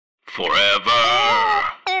Forever.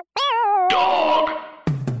 Dog.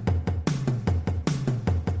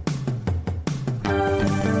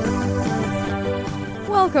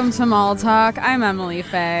 Welcome to Mall Talk. I'm Emily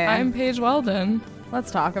Faye. I'm Paige Weldon. Let's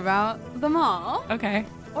talk about the mall. Okay.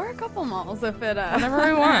 Or a couple malls if it Whatever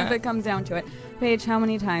we want. if it comes down to it. Paige, how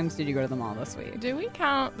many times did you go to the mall this week? Do we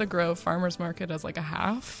count the Grove Farmers Market as like a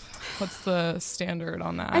half? What's the standard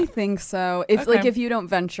on that? I think so. If if you don't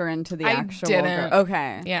venture into the actual didn't.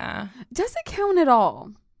 Okay. Yeah. Does it count at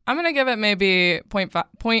all? I'm going to give it maybe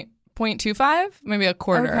 0.25, maybe a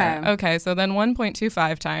quarter. Okay, so then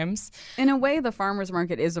 1.25 times. In a way, the farmer's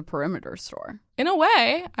market is a perimeter store. In a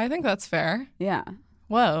way, I think that's fair. Yeah.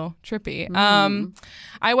 Whoa, trippy.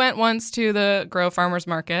 I went once to the Grove Farmers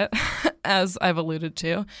Market, as I've alluded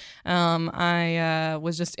to. I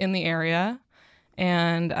was just in the area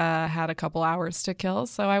and had a couple hours to kill,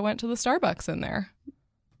 so I went to the Starbucks in there.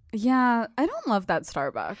 Yeah, I don't love that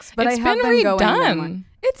Starbucks, but It's I have been been going redone.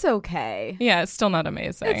 there. It's okay. Yeah, it's still not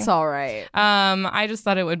amazing. It's all right. I just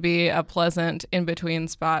thought it would be a pleasant in-between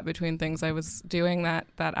spot between things I was doing that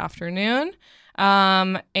afternoon.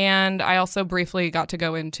 And I also briefly got to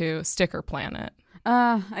go into Sticker Planet.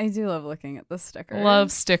 I do love looking at the stickers.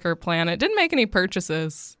 Love Sticker Planet. Didn't make any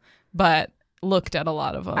purchases, but looked at a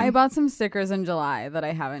lot of them. I bought some stickers in July that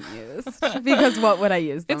I haven't used because what would I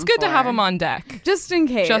use them It's good for? to have them on deck. Just in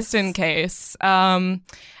case. Just in case. And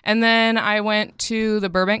then I went to the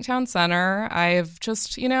Burbank Town Center. I've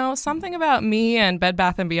just, something about me and Bed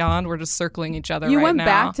Bath & Beyond. We're just circling each other You right went now.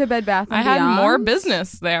 back to Bed Bath & Beyond? I had more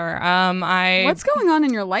business there. What's going on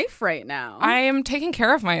in your life right now? I am taking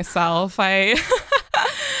care of myself. I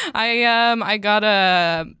got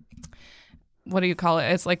a... What do you call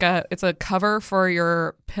it? It's a cover for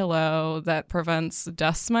your pillow that prevents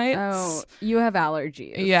dust mites. Oh, you have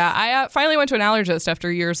allergies. Yeah, I finally went to an allergist after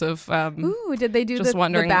years of Ooh, did they do just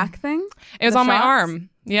the back thing? It was The on my shots? arm.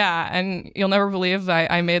 Yeah, and you'll never believe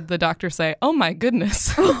I made the doctor say, "Oh my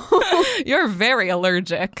goodness, you're very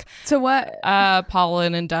allergic To what?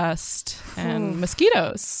 pollen and dust and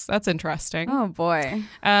mosquitoes." That's interesting. Oh boy.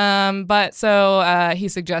 But so he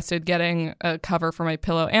suggested getting a cover for my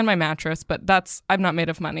pillow and my mattress, but I'm not made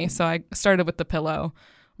of money, so I started with the pillow.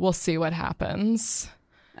 We'll see what happens.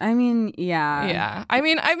 I mean, yeah. Yeah. I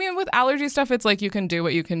mean with allergy stuff, it's like you can do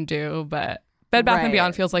what you can do, but Bed Bath Right. &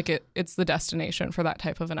 Beyond feels like it's the destination for that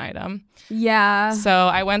type of an item. Yeah. So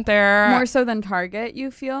I went there. More so than Target, you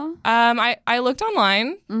feel? I looked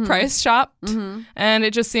online, price shopped, and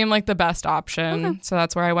it just seemed like the best option. Okay. So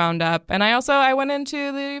that's where I wound up. And I went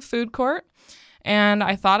into the food court, and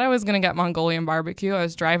I thought I was going to get Mongolian barbecue. I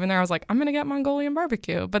was driving there. I was like, I'm going to get Mongolian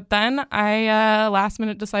barbecue. But then I last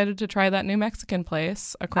minute decided to try that new Mexican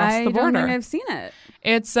place across the border. I don't think I've seen it.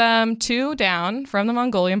 It's 2 down from the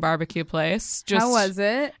Mongolian barbecue place. How was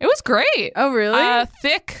it? It was great. Oh, really?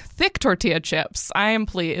 Thick tortilla chips. I am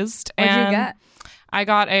pleased. What'd you get? I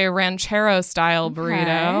got a ranchero style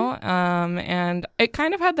burrito. And it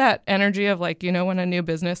kind of had that energy of like, when a new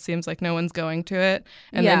business seems like no one's going to it.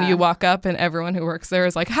 And then you walk up and everyone who works there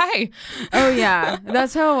is like, hi. Oh, yeah.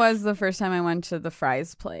 That's how it was the first time I went to the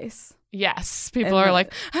fries place. Yes. People are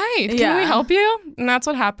like, hi, can we help you? And that's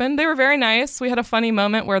what happened. They were very nice. We had a funny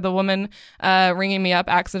moment where the woman ringing me up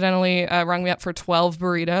accidentally rung me up for 12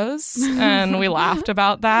 burritos. And we laughed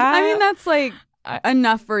about that. I mean, that's like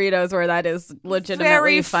enough burritos where that is legitimately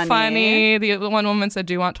very funny. The one woman said,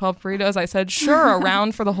 do you want 12 burritos? I said, sure,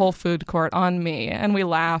 around for the whole food court on me. And we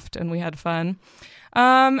laughed and we had fun.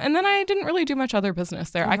 And then I didn't really do much other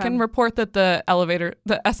business there. Okay. I can report that the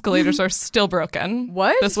escalators are still broken.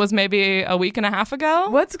 What? This was maybe a week and a half ago.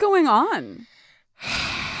 What's going on?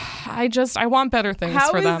 I want better things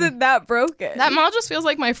for them. How is it that broken? That mall just feels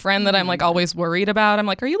like my friend that I'm like always worried about. I'm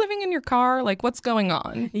like, are you living in your car? Like, what's going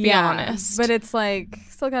on? Be honest. But it's like,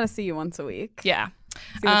 still got to see you once a week. Yeah.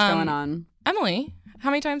 See what's going on. Emily,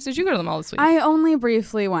 how many times did you go to the mall this week? I only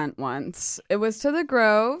briefly went once. It was to the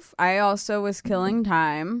Grove. I also was killing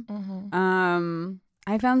time.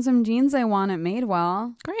 I found some jeans I want at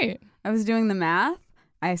Madewell. Great. I was doing the math.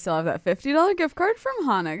 I still have that $50 gift card from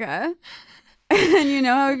Hanukkah. And you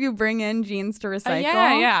know how if you bring in jeans to recycle?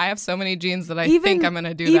 Yeah. I have so many jeans that I think I'm going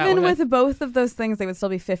to do that Even with. with both of those things, they would still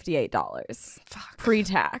be $58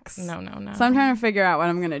 pre-tax. No. So I'm trying to figure out what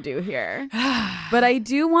I'm going to do here. But I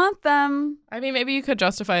do want them. I mean, maybe you could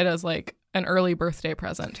justify it as like an early birthday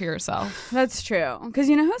present to yourself. That's true. Because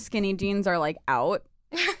you know how skinny jeans are like out?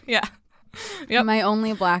 Yeah. Yep. My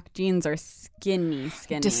only black jeans are skinny.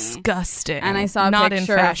 Disgusting. And I saw a Not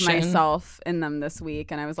picture in of fashion. myself in them this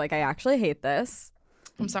week, and I was like, I actually hate this.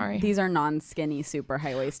 I'm sorry. These are non-skinny, super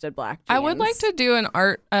high-waisted black jeans. I would like to do an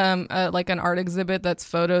art, like an art exhibit that's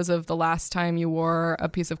photos of the last time you wore a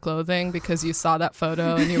piece of clothing because you saw that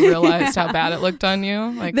photo and you realized how bad it looked on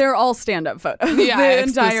you. Like they're all stand-up photos. Yeah, the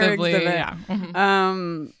entire exclusively. exhibit. Yeah.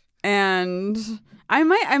 Mm-hmm. And I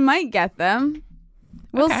might get them.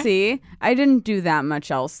 We'll Okay. see. I didn't do that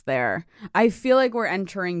much else there. I feel like we're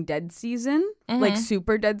entering dead season, like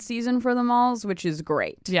super dead season for the malls, which is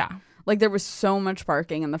great. Yeah. Like there was so much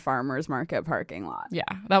parking in the farmers market parking lot. Yeah.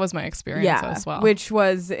 That was my experience as well. Which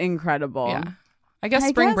was incredible. Yeah. I guess I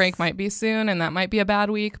spring guess- break might be soon and that might be a bad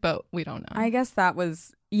week, but we don't know. I guess that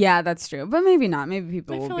was, yeah, that's true. But maybe not. Maybe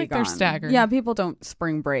people I will feel be like gone. they're staggered. Yeah, people don't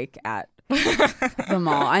spring break at the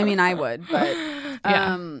mall. I mean, I would, but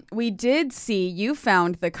we did see you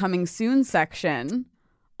found the coming soon section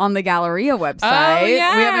on the Galleria website. Oh,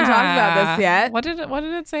 yeah. We haven't talked about this yet. What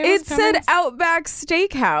did it say? It was coming? said Outback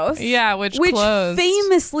Steakhouse. Yeah, which closed.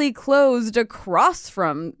 Famously closed across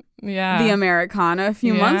from Yeah. the Americana a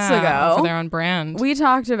few months ago. Over there on brand. We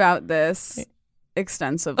talked about this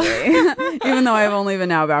extensively, even though I've only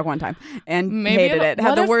been Outback one time and Maybe hated it. Had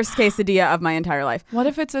what the if- worst quesadilla of my entire life. What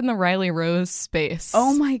if it's in the Riley Rose space?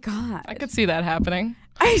 Oh my God. I could see that happening.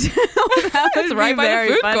 I know. That would It's be right by the very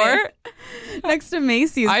food funny. court. Next to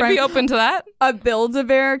Macy's. I'd be open to that. A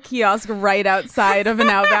Build-A-Bear kiosk right outside of an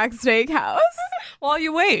Outback Steakhouse. While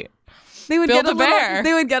you wait. They would get Build-A-Bear.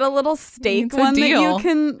 They would get a little steak It's a one that you deal.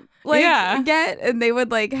 can get, and they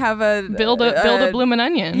would like have a Build a bloomin'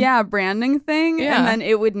 onion. yeah, branding thing, Yeah. and then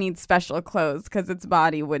it would need special clothes because its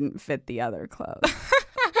body wouldn't fit the other clothes.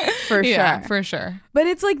 For Yeah, sure. for sure. But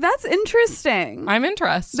it's like, that's interesting. I'm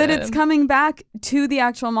interested. that it's coming back to the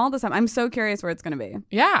actual mall this time. I'm so curious where it's going to be.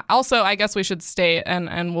 Yeah. Also, I guess we should state,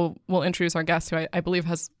 and we'll introduce our guest who I believe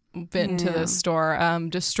has been to this store.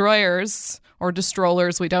 Destroyers or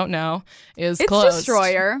Destrollers, we don't know, is It's closed.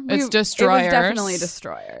 Destroyer. It's It Destroyers. was definitely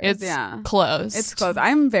Destroyers. It's closed. It's closed.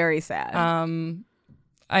 I'm very sad.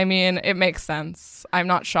 I mean, it makes sense. I'm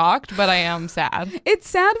not shocked, but I am sad. It's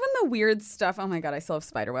sad when the weird stuff. Oh my God, I still have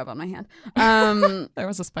spider web on my hand. There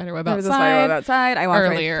was a spider web There was a outside. spider web outside. I walked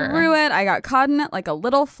earlier. right through it. I got caught in it like a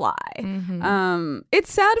little fly.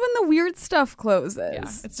 It's sad when the weird stuff closes. Yeah,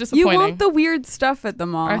 it's You disappointing. want the weird stuff at the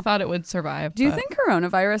mall. I thought it would survive. Do you but think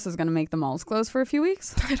coronavirus is going to make the malls close for a few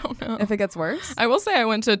weeks? I don't know. If it gets worse? I will say I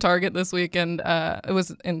went to Target this week and it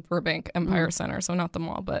was in Burbank Empire Center, so not the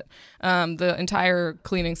mall, but the entire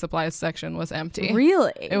cleaning supplies section was empty.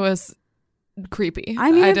 Really? It was creepy.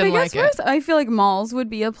 I mean, if didn't it gets like worse, I feel like malls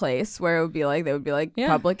would be a place where it would be like, they would be like Yeah.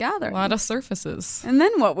 public A gatherings. lot of surfaces. And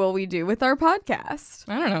then what will we do with our podcast?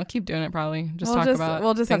 I don't know. Keep doing it probably. Just we'll talk about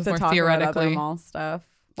we'll just have things to more talk about other theoretically. mall stuff.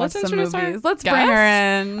 Let's Watch some introduce our movies. Let's guest. bring her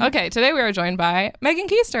in. Okay, today we are joined by Megan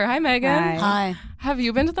Koester. Hi, Megan. Hi. Hi. Have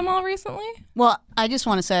you been to the mall recently? Well, I just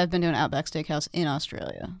want to say I've been to an Outback Steakhouse in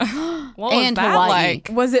Australia. What And was that Hawaii. like?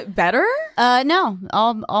 Was it better? No,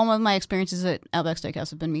 all of my experiences at Outback Steakhouse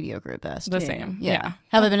have been mediocre at best. The same. Yeah. Yeah.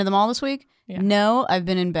 Have I been to the mall this week? Yeah. No, I've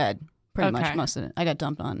been in bed pretty much Okay. most of it. I got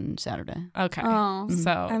dumped on Saturday. Okay. Oh,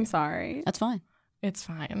 So I'm sorry. That's fine. it's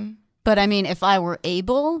fine. But I mean, if I were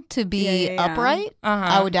able to be Yeah. upright, Uh-huh.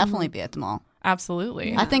 I would definitely be at the mall.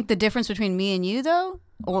 Absolutely. I think the difference between me and you, though,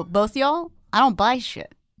 or both y'all, I don't buy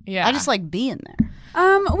shit. Yeah. I just like being there.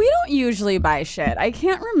 We don't usually buy shit. I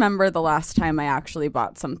can't remember the last time I actually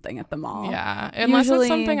bought something at the mall. Yeah. Unless Usually- it's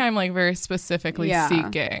something I'm like very specifically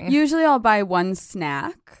seeking. Usually I'll buy one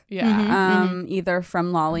snack. Yeah. Either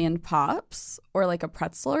from Lolly and Pops or like a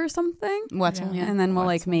pretzel or something. Wetzel, yeah. And then we'll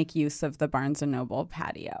like make use of the Barnes and Noble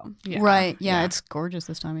patio. Yeah. Right. Yeah, it's gorgeous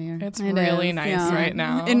this time of year. It's It really is, nice yeah. right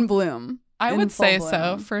now. In bloom. I in would full say bloom.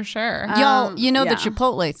 so for sure. Y'all, you know the yeah.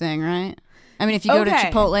 Chipotle thing, right? I mean, if you go to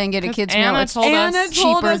Okay. Chipotle and get a 'Cause kid's Anna meal, it's told us Anna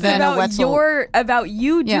told cheaper us than a about Wetzel. about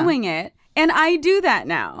you Yeah. doing it, and I do that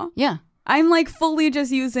now. yeah. I'm like fully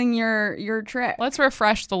just using your trick. Let's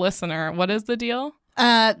refresh the listener. What is the deal?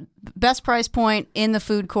 Best price point in the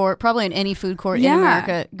food court, probably in any food court Yeah. in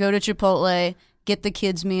America. Go to Chipotle, get the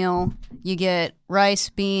kids meal. You get rice,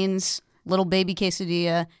 beans, little baby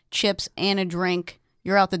quesadilla, chips, and a drink.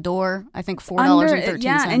 You're out the door. I think $4.13.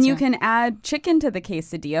 Yeah, and you can add chicken to the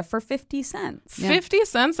quesadilla for 50 cents. 50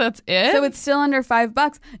 cents, that's it? So it's still under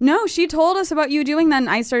 $5. No, she told us about you doing that, and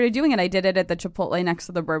I started doing it. I did it at the Chipotle next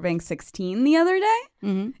to the Burbank 16 the other day.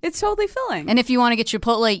 Mm-hmm. It's totally filling. And if you want to get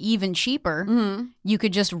Chipotle even cheaper, you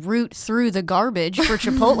could just root through the garbage for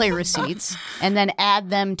Chipotle receipts and then add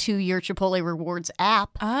them to your Chipotle Rewards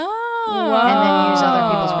app. Oh. And then use other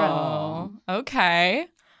people's credit. Okay.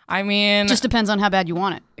 I mean, Just depends on how bad you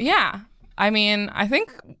want it. yeah. I mean, I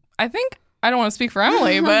think I don't want to speak for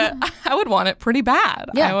Emily, but I would want it pretty bad.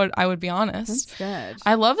 Yeah. I would be honest. That's good.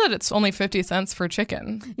 I love that it's only 50 cents for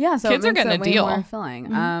chicken. Yeah, so Kids it are makes getting it a way deal. more filling.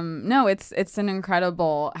 No, it's an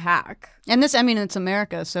incredible hack. And this, I mean, it's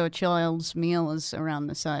America, so a child's meal is around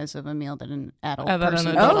the size of a meal that an adult That an person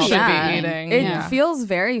adult Oh, should yeah. be eating. It Yeah. feels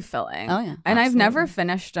very filling. Oh, yeah, And I've never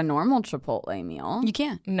finished a normal Chipotle meal. You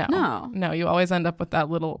can't. No. You always end up with that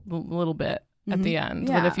little bit at the end.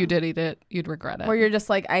 Yeah. But if you did eat it, you'd regret it. Where you're just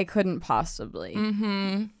like, I couldn't possibly.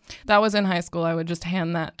 That was in high school. I would just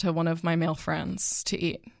hand that to one of my male friends to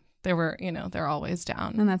eat. They were, they're always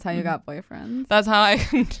down. And that's how you got boyfriends. That's how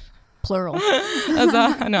I. Plural.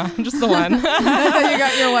 No, just the one. That's how you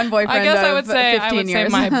got your one boyfriend. I guess I of would say 15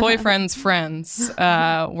 years. my boyfriend's friends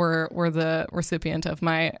were the recipient of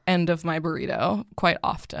my end of my burrito quite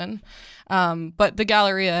often. But the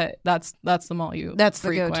Galleria, that's the mall you That's the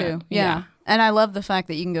frequent. go-to. Yeah. And I love the fact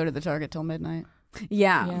that you can go to the Target till midnight.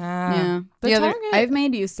 Yeah. Yeah. The The other, Target. I've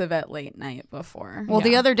made use of it late night before. well,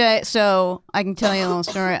 the other day, so I can tell you a little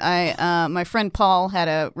story. My friend Paul had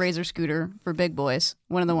a Razor scooter for big boys,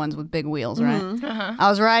 one of the ones with big wheels, right? I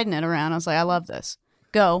was riding it around. I was like, I love this.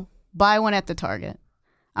 Go buy one at the Target.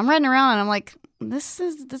 I'm riding around and I'm like, this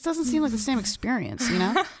doesn't seem like the same experience,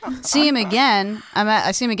 See him again.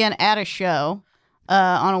 I see him again at a show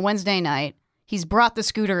on a Wednesday night. He's brought the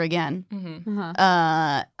scooter again.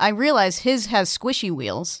 I realize his has squishy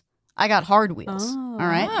wheels. I got hard wheels. All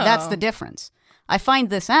right, that's the difference. I find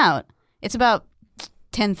this out. It's about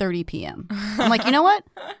 10:30 p.m. I'm like, you know what?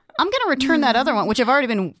 I'm gonna return that other one, which I've already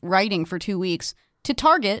been writing for 2 weeks, to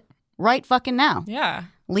Target right fucking now. Yeah.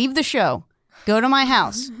 Leave the show, go to my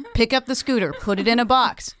house, pick up the scooter, put it in a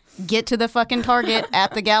box, get to the fucking Target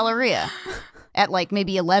at the Galleria at like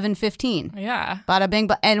maybe 11:15. Yeah. Bada bing,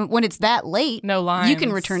 and when it's that late, No lines. you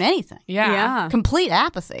can return anything. Yeah. Yeah. Complete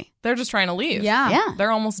apathy. They're just trying to leave. Yeah. Yeah.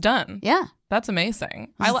 They're almost done. Yeah. That's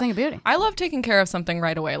amazing. That's the thing of beauty. I love taking care of something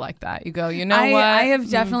right away like that. You go, you know I what? have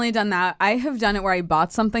definitely done that. I have done it where I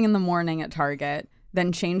bought something in the morning at Target,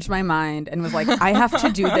 then changed my mind and was like, I have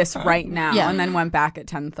to do this right now, Yeah. and then went back at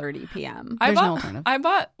 10:30 p.m. There's no alternative. I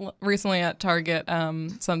bought recently at Target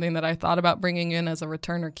something that I thought about bringing in as a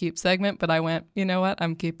return or keep segment, but I went, you know what?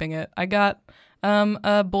 I'm keeping it. I got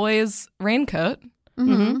a boy's raincoat.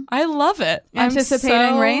 I love it. Anticipating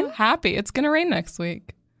I'm so rain? happy. It's going to rain next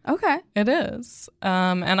week. Okay. It is.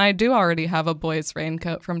 And I do already have a boy's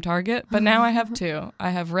raincoat from Target, but now I have two. I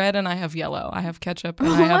have red and I have yellow. I have ketchup and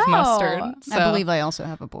I have Wow. mustard. So I believe I also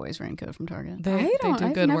have a boy's raincoat from Target. they I've do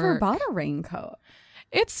good never work. bought a raincoat.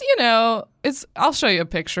 It's, I'll show you a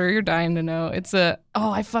picture. You're dying to know.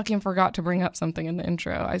 I fucking forgot to bring up something in the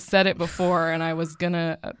intro. I said it before and I was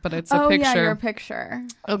gonna, but it's a picture. Yeah, your picture.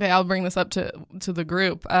 Okay, I'll bring this up to the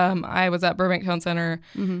group. I was at Burbank Town Center.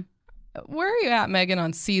 Where are you at, Megan,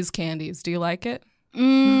 on C's Candies? Do you like it?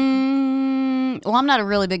 Well, I'm not a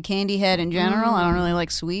really big candy head in general. I don't really like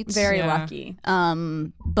sweets. Very Yeah. lucky.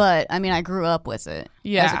 But I mean, I grew up with it.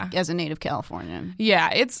 Yeah. As a native Californian. Yeah,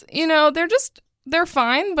 it's, they're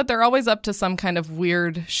fine, but they're always up to some kind of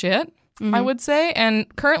weird shit, I would say.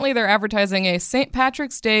 And currently they're advertising a St.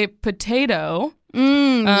 Patrick's Day potato.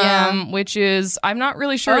 Which is, I'm not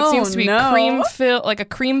really sure. It Oh, seems to be no. cream fill, like a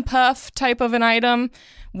cream puff type of an item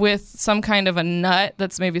with some kind of a nut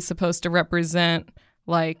that's maybe supposed to represent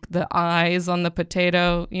like the eyes on the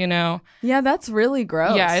potato, Yeah, that's really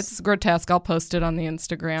gross. Yeah, it's grotesque. I'll post it on the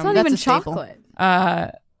Instagram. It's not That's even a staple.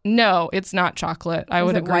 chocolate. No, it's not chocolate. I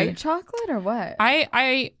would Is it agree. white chocolate or what?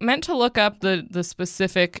 I meant to look up the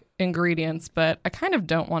specific ingredients, but I kind of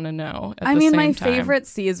don't want to know. At I the mean, same my time. favorite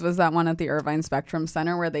C's was that one at the Irvine Spectrum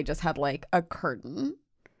Center where they just had like a curtain.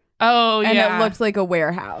 Oh, And yeah. it looked like a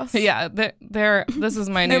warehouse. Yeah, this is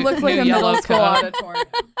my new, It looked like new a yellow middle school coat. auditorium.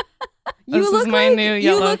 This is my new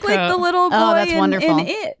you yellow look like the coat. little boy Oh, that's wonderful. in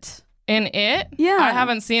It. In It? Yeah. I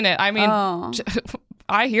haven't seen it. I mean, Oh.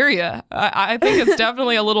 I hear you. I think it's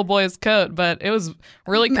definitely a little boy's coat, but it was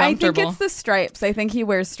really I think comfortable. it's the stripes. I think he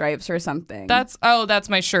wears stripes or something. That's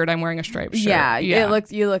my shirt. I'm wearing a striped shirt. yeah.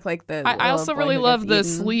 You look like the. I little also boy really who love gets the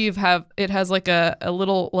eaten. sleeve. It has like a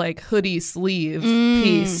little like hoodie sleeve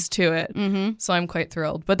piece to it. So I'm quite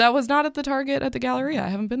thrilled. But that was not at the Target at the Galleria. I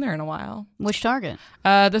haven't been there in a while. Which Target?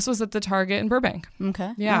 This was at the Target in Burbank,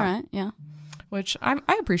 Okay. Yeah. All right. Yeah. which I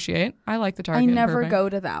appreciate. I like the Target I in never Burbank. go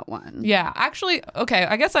to that one. Yeah, actually, okay.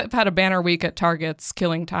 I guess I've had a banner week at Target's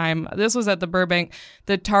Killing Time. This was at the Burbank,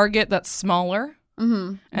 the Target that's smaller.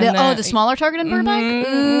 The smaller Target in Burbank?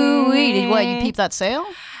 Ooh, did you peep that sale?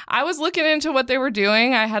 I was looking into what they were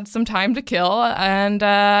doing. I had some time to kill, and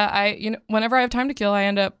whenever I have time to kill, I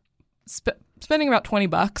end up spending about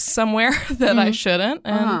 $20 somewhere that I shouldn't,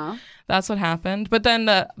 and That's what happened. But then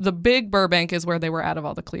the big Burbank is where they were out of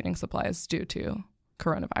all the cleaning supplies due to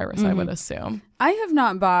coronavirus, I would assume. I have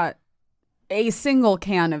not bought a single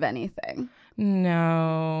can of anything.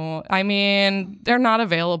 No. I mean, they're not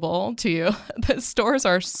available to you. The stores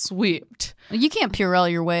are swept. You can't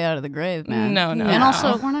Purell your way out of the grave, man. No. And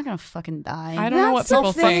also, we're not going to fucking die. I don't know what That's the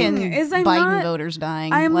people thing. think. Is I'm Biden not- voters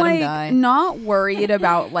dying. I'm Let 'em like die. not worried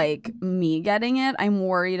about like me getting it. I'm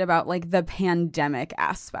worried about like the pandemic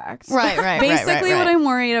aspect. Right. Basically, right. what I'm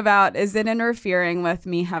worried about is it interfering with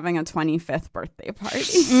me having a 25th birthday party.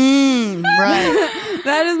 Right.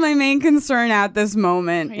 That is my main concern at this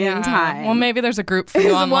moment in Yeah. time. Well, maybe there's a group for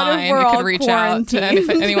you What if online. we're You all could reach out to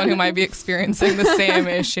quarantined? anyone who might be experiencing the same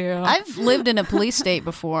issue. I've lived in a police state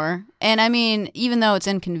before, and I mean, even though it's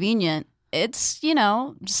inconvenient, it's,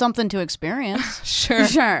 something to experience. Sure.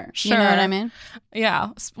 Sure. You know what I mean? Yeah.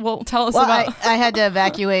 Well, tell us Well, about. I had to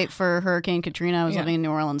evacuate for Hurricane Katrina. I was Yeah. living in New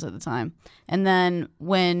Orleans at the time. And then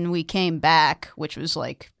when we came back, which was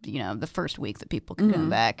like, the first week that people could come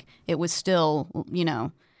back, it was still,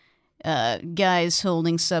 guys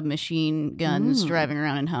holding submachine guns, driving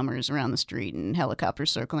around in Hummers around the street and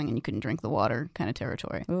helicopters circling, and you couldn't drink the water kind of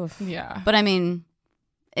territory. Yeah. But I mean,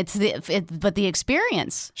 it's but the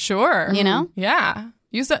experience, Sure. Yeah.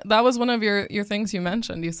 You said that was one of your things you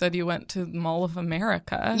mentioned. You said you went to Mall of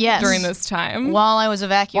America Yes. during this time. While I was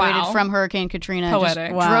evacuated Wow. from Hurricane Katrina, Poetic.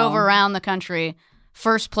 just Wow. drove around the country.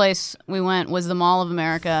 First place we went was the Mall of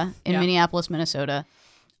America in Yeah. Minneapolis, Minnesota.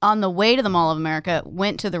 On the way to the Mall of America,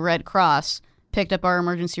 went to the Red Cross, picked up our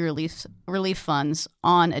emergency relief funds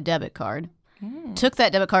on a debit card, took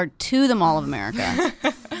that debit card to the Mall of America.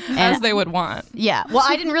 As they would want. Yeah. Well,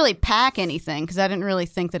 I didn't really pack anything because I didn't really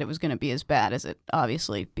think that it was going to be as bad as it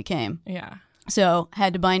obviously became. Yeah. So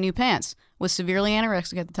had to buy new pants. Was severely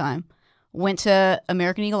anorexic at the time. Went to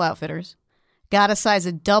American Eagle Outfitters. Got a size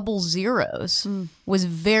of double zeros. Was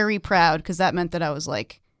very proud because that meant that I was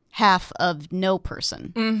like half of no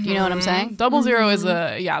person. Do you know what I'm saying? Double zero is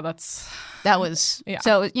that's. That was Yeah.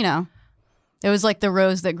 so it was like the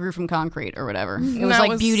rose that grew from concrete or whatever. It was That like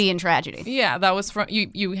was- beauty and tragedy. Yeah, that was from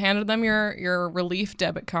you handed them your relief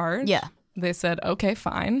debit card. Yeah. They said, okay,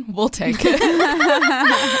 fine, we'll take it.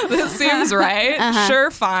 This seems right. Sure,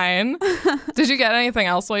 fine. Did you get anything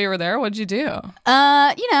else while you were there? What'd you do?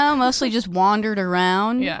 Mostly just wandered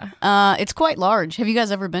around. Yeah. It's quite large. Have you guys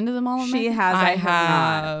ever been to the Mall of She America? has. I have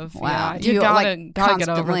not. have. Wow. Yeah. Do You you, gotta like, get over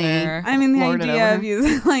constantly- there. I mean, the Lord it idea over. of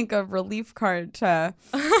using like a relief card to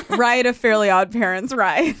ride a Fairly Odd Parents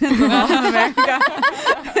ride in the Mall of America.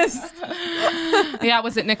 Yeah,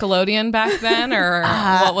 was it Nickelodeon back then, or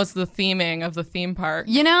what was the theming of the theme park?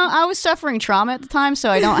 I was suffering trauma at the time, so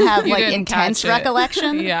I don't have You like didn't intense catch it.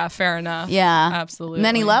 recollection. Yeah, fair enough. Yeah. Absolutely.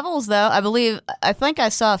 Many levels, though. I think I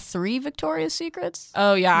saw 3 Victoria's Secrets.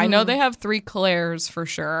 Oh yeah, I know they have 3 Claire's for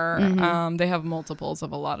sure. They have multiples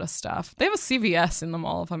of a lot of stuff. They have a CVS in the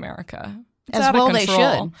Mall of America. It's As out of well they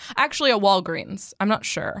control. should. Actually, a Walgreens. I'm not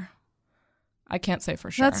sure. I can't say for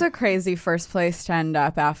sure. That's a crazy first place to end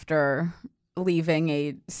up after leaving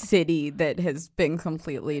a city that has been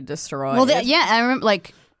completely destroyed. Well, I remember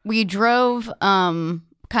like we drove kind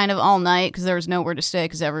of all night because there was nowhere to stay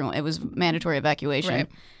because it was mandatory evacuation. Right.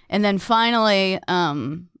 And then finally,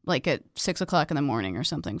 like at 6 o'clock in the morning or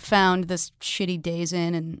something, found this shitty Days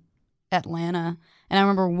Inn in Atlanta. And I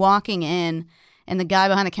remember walking in, and the guy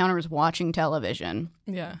behind the counter was watching television.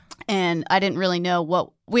 Yeah. And I didn't really know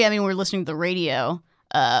what we were listening to the radio,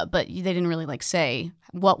 but they didn't really like say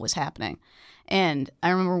what was happening. And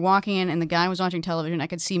I remember walking in, and the guy was watching television. I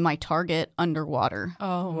could see my Target underwater,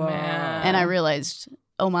 Oh man. and I realized,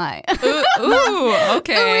 oh my, Ooh,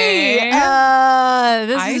 okay.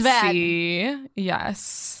 this is bad. See.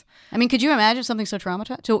 Yes. I mean, could you imagine something so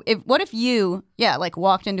traumatizing? So, what if you, like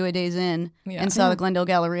walked into a Days Inn Yeah. and saw the Glendale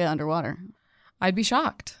Galleria underwater? I'd be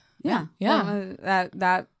shocked. Yeah, Yeah.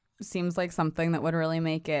 that seems like something that would really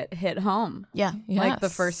make it hit home. yeah, Like the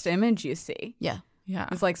Yes. first image you see. yeah. Yeah.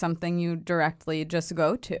 It's like something you directly just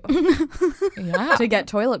go to Yeah. to get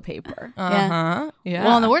toilet paper. Uh-huh. Yeah.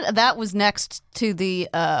 Well, and the word that was next to the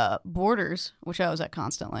Borders, which I was at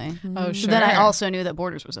constantly. Oh, So sure. then I also knew that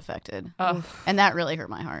Borders was affected, Oh. and that really hurt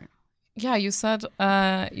my heart. Yeah, you said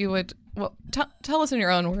you would. Well, tell us in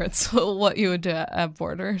your own words what you would do at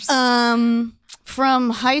Borders. From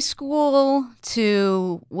high school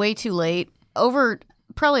to way too late,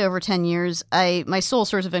 probably over 10 years, my sole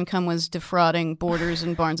source of income was defrauding Borders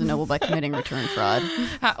and Barnes & Noble by committing return fraud.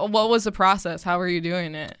 What was the process? How were you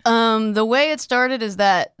doing it? The way it started is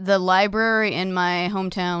that the library in my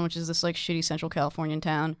hometown, which is this like shitty Central Californian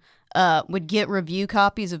town, would get review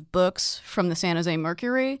copies of books from the San Jose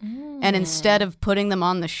Mercury, and instead of putting them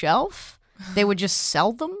on the shelf, they would just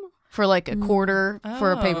sell them for like a quarter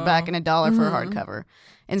for a paperback and $1 for a hardcover.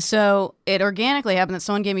 And so it organically happened that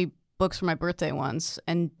someone gave me books for my birthday once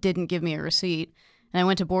and didn't give me a receipt. And I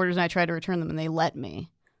went to Borders and I tried to return them and they let me.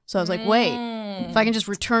 So I was like, wait, if I can just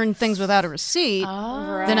return things without a receipt,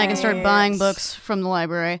 then I can start buying books from the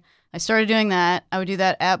library. I started doing that. I would do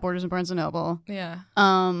that at Borders and Barnes & Noble. Yeah.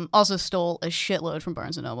 Also stole a shitload from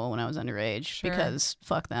Barnes & Noble when I was underage because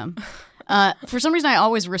fuck them. For some reason, I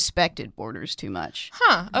always respected Borders too much.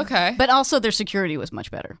 Huh, okay. But also their security was much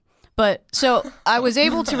better. But so I was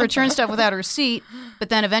able to return stuff without a receipt, but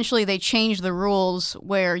then eventually they changed the rules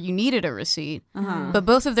where you needed a receipt. But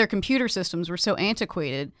both of their computer systems were so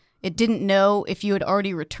antiquated, it didn't know if you had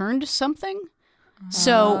already returned something.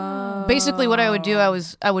 So basically what I would do, I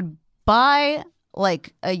would buy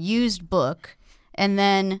like a used book and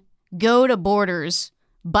then go to Borders,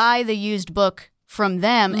 buy the used book from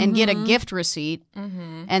them and get a gift receipt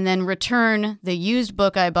and then return the used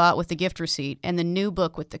book I bought with the gift receipt and the new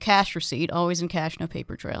book with the cash receipt, always in cash, no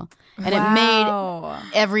paper trail. And it made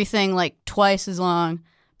everything like twice as long.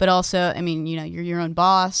 But also, I mean, you know, you're your own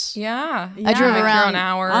boss. Yeah. I drove Make your around own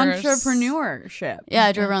hours. Entrepreneurship. Yeah,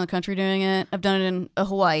 I drove around the country doing it. I've done it in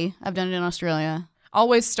Hawaii. I've done it in Australia.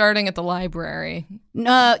 Always starting at the library.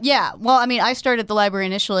 Yeah. Well, I mean, I started at the library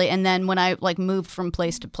initially, and then when I like moved from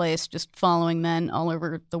place to place, just following men all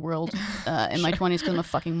over the world in my 20s because I'm a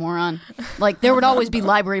fucking moron. Like, there would always be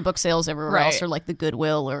library book sales everywhere else, or like the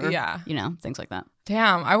Goodwill, or you know, things like that.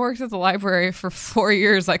 Damn, I worked at the library for 4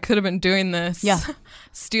 years. I could have been doing this. Yeah.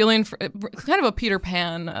 Stealing, kind of a Peter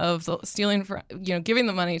Pan of stealing, for, you know, giving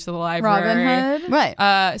the money to the library. Robin Hood?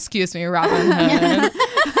 Right. Excuse me, Robin Hood.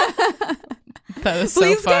 That is so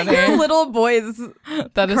Please funny. get your little boys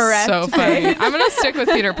That is correct. so funny. I'm going to stick with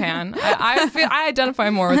Peter Pan. I identify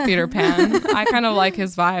more with Peter Pan. I kind of like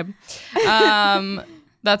his vibe.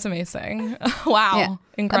 That's amazing. Wow. Yeah.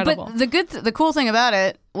 Incredible. But the cool thing about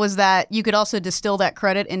it was that you could also distill that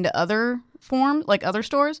credit into other forms, like other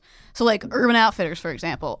stores. So like Urban Outfitters, for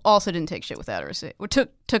example, also didn't take shit without a receipt. Or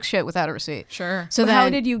took shit without a receipt. Sure. So How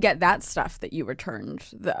then did you get that stuff that you returned,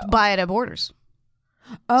 though? buy it at Borders.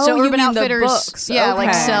 Oh, So you Urban mean the Outfitters, books. like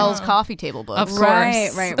Okay. sells coffee table books. Of course.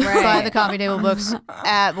 Right. Buy the coffee table books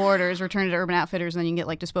at Borders, return it to Urban Outfitters, and then you can get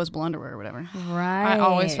like disposable underwear or whatever. Right. I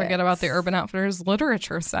always forget about the Urban Outfitters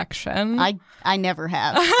literature section. I never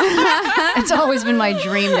have. It's always been my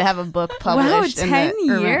dream to have a book Wow, published. 10 in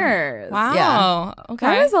the Urban- years. Wow. Yeah.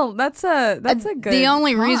 Okay. That's a good The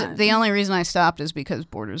only con. reason I stopped is because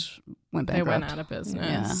Borders went They bankrupt. went out of Yeah.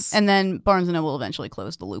 business. And then Barnes & Noble eventually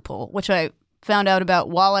closed the loophole, which I found out about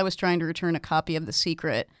while I was trying to return a copy of The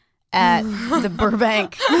Secret at the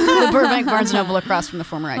Burbank Barnes & Noble across from the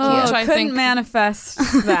former IKEA. Oh, Which I couldn't think- manifest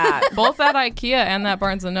that. Both that IKEA and that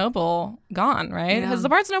Barnes & Noble gone, right? Yeah. Has the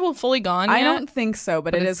Barnes & Noble fully gone yet? I don't think so,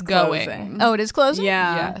 but it it's is going. closing. Oh, it is closing?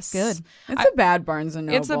 Yeah. Yes. Good. It's a bad Barnes and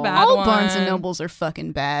Noble. It's a bad All one. Barnes & Nobles are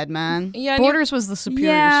fucking bad, man. Yeah, and Borders was the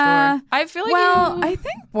superior Yeah. store. I feel like I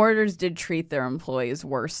think Borders did treat their employees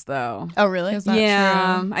worse, though. Oh, really? Is that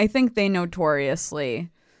Yeah, true? I think they notoriously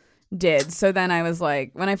did. So then I was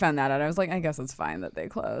like, when I found that out, I was like, I guess it's fine that they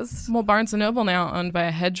closed. Well, Barnes & Noble now owned by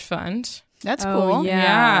a hedge fund. That's Oh, cool.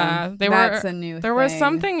 Yeah, That's a new There was thing.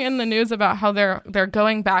 something in the news about how they're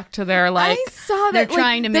going back to their like. I saw They're that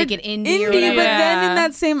trying to make they're it indie or but whatever. then Yeah. in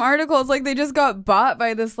that same article, it's like they just got bought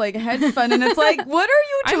by this like hedge fund, and it's like, what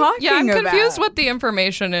are you talking I'm about? confused what the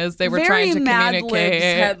information is they were Very trying to Mad Libs communicate.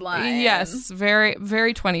 headline. Yes, very,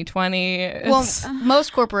 very 2020. Well, It's-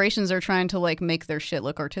 most corporations are trying to like make their shit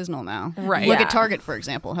look artisanal now. Right. Look Yeah. at Target, for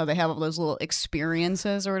example, how they have all those little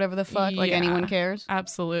experiences or whatever the fuck. Like Yeah. anyone cares.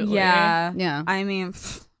 absolutely. Yeah, Yeah. I mean,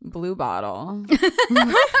 Blue Bottle,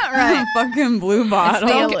 right? Fucking Blue Bottle.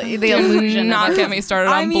 The illusion. Not of get me started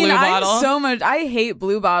on I mean, Blue Bottle. I hate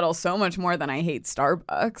Blue Bottle so much more than I hate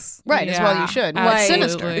Starbucks. Right, as well Yeah, you should. absolutely. It's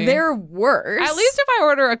sinister. They're worse. At least if I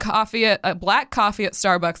order a black coffee at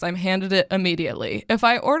Starbucks, I'm handed it immediately. If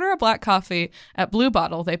I order a black coffee at Blue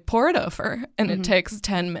Bottle, they pour it over and it takes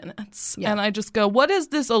 10 minutes. Yeah. And I just go, what is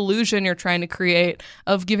this illusion you're trying to create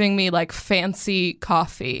of giving me like fancy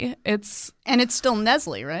coffee? And it's still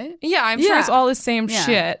Nestle, right? Yeah, I'm sure Yeah. it's all the same Yeah.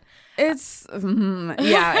 shit. it's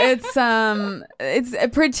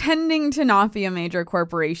pretending to not be a major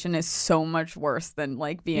corporation is so much worse than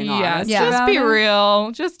like being honest. Just about be it.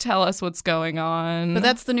 real. Just tell us what's going on. But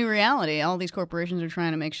that's the new reality. All these corporations are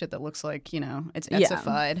trying to make shit that looks like, it's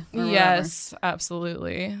Etsified. or Yes,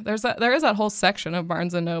 absolutely. There is that whole section of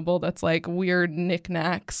Barnes and Noble that's like weird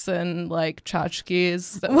knickknacks and like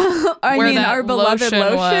tchotchkes. Well, I where mean, that our beloved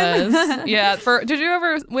lotion. was. Yeah. Did you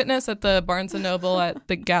ever witness at the Barnes and Noble at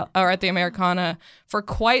the or at the Americana for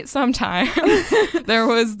quite some time? There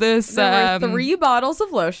was this. There were 3 bottles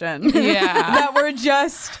of lotion. Yeah. That were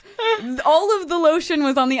just. All of the lotion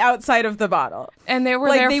was on the outside of the bottle. And they were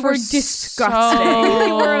Like there they for were disgusting.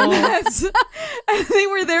 They were a mess. And they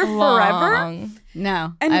were there forever. long.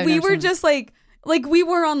 No. And I've we never were seen it. just like we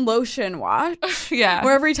were on lotion watch. Yeah.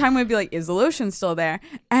 Where every time we'd be like, is the lotion still there?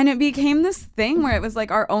 And it became this thing where it was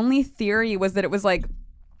like our only theory was that it was like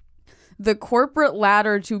the corporate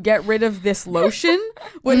ladder to get rid of this lotion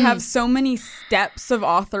would have so many steps of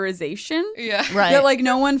authorization. Yeah. Right. That like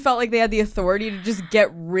no one felt like they had the authority to just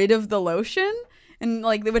get rid of the lotion. And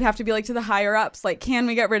like they would have to be like to the higher ups, like, can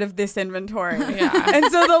we get rid of this inventory? Yeah. And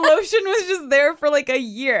so the lotion was just there for like a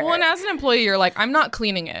year. Well, and as an employee, you're like, I'm not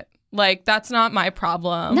cleaning it. Like, that's not my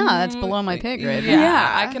problem. No, that's below my pay grade. Yeah,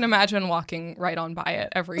 I can imagine walking right on by it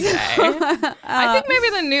every day. I think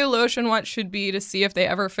maybe the new lotion watch should be to see if they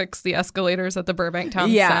ever fix the escalators at the Burbank Town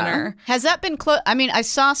Center. Has that been close? I mean, I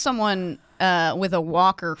saw someone with a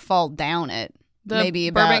walker fall down it. The maybe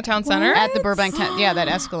about Burbank Town Center? at the Burbank Town, that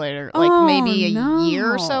escalator, like Oh, maybe a no.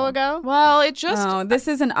 year or so ago. Well, it just Oh, this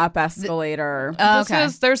is an up escalator.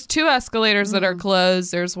 there's 2 escalators that are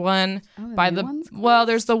closed. There's one by new the one's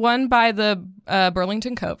there's the one by the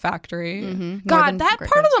Burlington Coat Factory. Northern God, that Great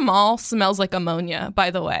part of Coast. the mall smells like ammonia, by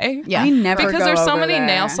the way. Yeah, I never Because go there's so over many there.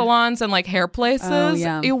 nail salons and like hair places. Oh,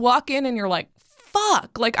 yeah. You walk in and you're like,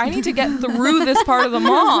 fuck, like I need to get through this part of the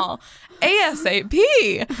mall ASAP.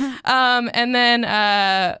 And then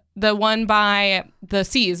the one by the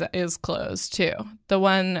Seas is closed too. The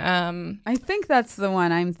one I think that's the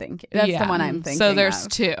one I'm thinking. That's the one I'm thinking. So there's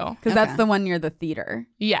 2. Because that's the one near the theater.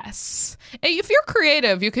 Yes. If you're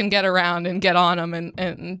creative, you can get around and get on them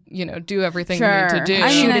and do everything you need to do. I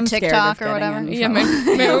mean, Shoot a I'm scared TikTok of or getting whatever. in Yeah,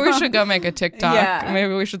 trouble. maybe we should go make a TikTok. Yeah.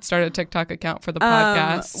 Maybe we should start a TikTok account for the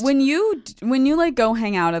podcast. When you like go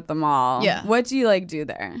hang out at the mall, Yeah. what do you like do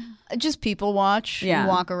there? Just people watch. Yeah. You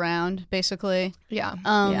walk around, basically. Yeah.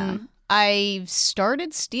 Yeah. I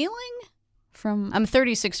started stealing. From I'm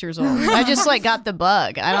 36 years old. I just like got the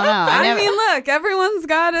bug. I don't know. I mean, look, everyone's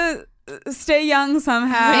got to stay young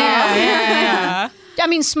somehow. Yeah. I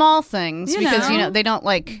mean, small things You because know. they don't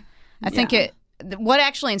like. I think Yeah. what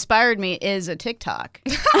actually inspired me is a TikTok.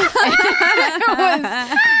 It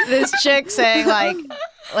was this chick saying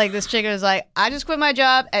like this chick was like, I just quit my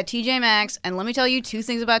job at TJ Maxx, and let me tell you 2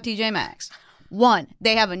 things about TJ Maxx. 1,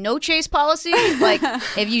 they have a no chase policy. Like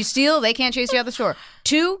if you steal, they can't chase you out the store.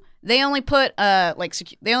 2, they only put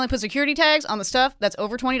security tags on the stuff that's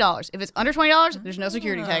over $20. If it's under $20, there's no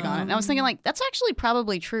security tag on it. And I was thinking like that's actually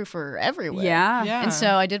probably true for everywhere. Yeah. Yeah. And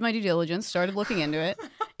so I did my due diligence, started looking into it.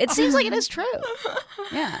 It seems like it is true.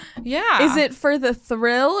 Yeah. Yeah. Is it for the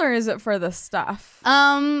thrill or is it for the stuff?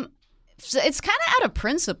 So it's kind of out of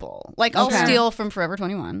principle. Like I'll Okay. steal from Forever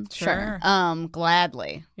 21. Sure.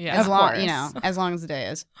 Gladly. Yeah, As of long course. as long as the day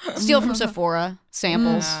is. Steal from Sephora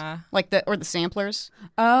samples, Yeah. like the samplers.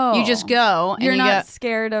 Oh. You just go and You're you not go.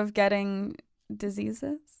 scared of getting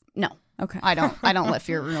diseases? No, Okay. I don't let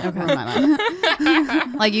fear ruin my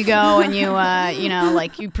life. Like you go and you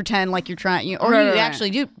like you pretend like you're trying, or Right, you right.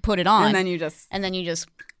 actually do put it on, And then you just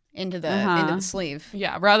into the Uh-huh. sleeve.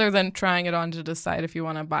 Yeah, rather than trying it on to decide if you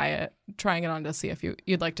want to buy it, trying it on to see if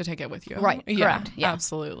you'd like to take it with you. Right, Yeah, correct, yeah.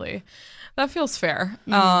 absolutely. That feels fair.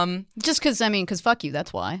 Just because fuck you.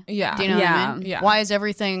 That's why. Yeah. Do you know what I Yeah. mean? Yeah. Why is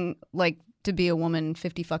everything like to be a woman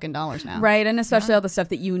 $50 now? right, and especially all the stuff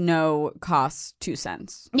that costs 2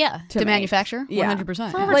 cents. Yeah, to make. manufacture, Yeah.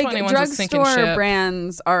 100%. Forever Like 21's a sinking drugstore ship.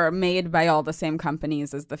 brands are made by all the same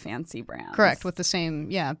companies as the fancy brands. Correct, with the same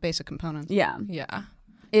basic components. Yeah, Yeah.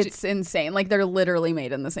 it's insane. Like they're literally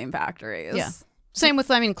made in the same factories. Yeah. Same with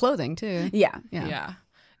clothing too. Yeah. Yeah.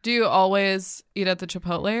 Do you always eat at the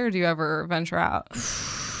Chipotle or do you ever venture out?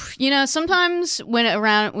 Sometimes when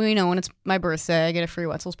it's my birthday, I get a free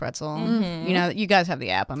Wetzel's pretzel. You guys have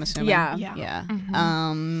the app, I'm assuming. Yeah. Yeah.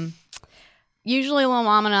 Usually Lil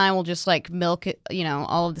Mom and I will just like milk it,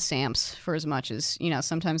 all of the Samps for as much as,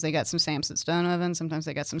 sometimes they got some Samps at Stone Oven, sometimes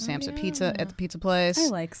they got some Samps at the pizza place. I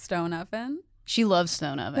like Stone Oven. She loves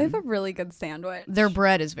Stone They Oven. have a really good sandwich. Their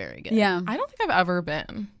bread is very good. Yeah. I don't think I've ever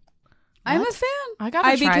been. I'm a fan. I gotta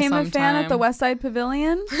I try became a fan at the sometime. West Side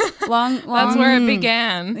Pavilion. Long, That's where it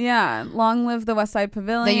began. Yeah, long live the West Side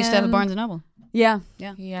Pavilion. They used to have a Barnes and Noble. Yeah,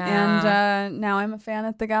 Yeah. and now I'm a fan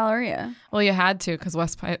at the Galleria. Well, you had to because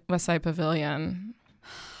West Side Pavilion.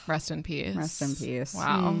 Rest in peace. Rest in peace.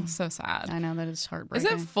 Wow, so sad. I know that is Is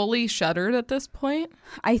heartbreaking. it fully shuttered at this point?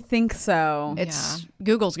 I think so. It's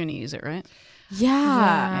Google's going to use it, right?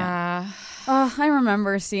 Yeah. I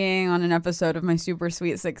remember seeing on an episode of My Super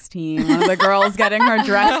Sweet 16 one of the girls getting her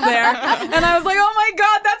dress there, and I was like, "Oh my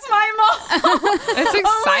god, that's my mom!" It's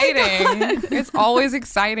exciting. It's always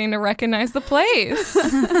exciting to recognize the place.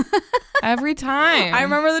 Every time. I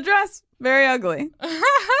remember the dress. Very ugly.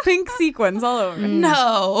 Pink sequins all over.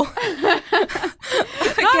 No.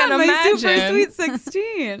 I can't My imagine. Super Sweet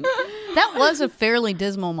 16. That was a fairly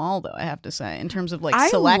dismal mall, though, I have to say, in terms of like I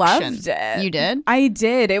selection. loved it. You did? I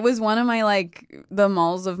did. It was one of my the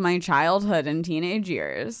malls of my childhood and teenage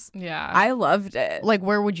years. Yeah. I loved it. Like,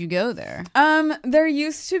 where would you go there? There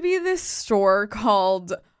used to be this store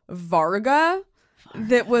called Varga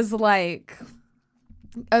that was like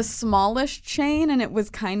a smallish chain, and it was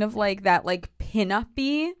kind of like that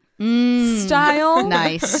pin-up-y style.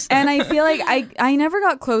 Nice. And I feel like I never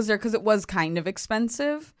got clothes there because it was kind of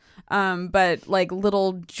expensive. But like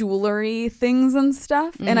little jewelry things and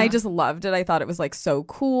stuff. And I just loved it. I thought it was like so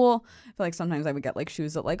cool. I feel like sometimes I would get like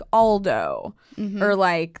shoes at like Aldo or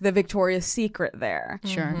like the Victoria's Secret there.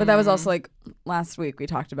 Sure. But that was also like last week we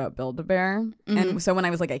talked about Build-A-Bear. And so when I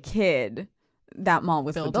was like a kid, that mall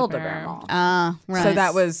was the Build-A-Bear mall. Right. So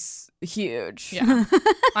that was huge. Yeah.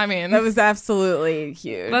 I mean, That was absolutely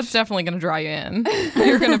huge. that's definitely going to draw you in.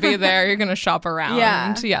 You're going to be there. You're going to shop around.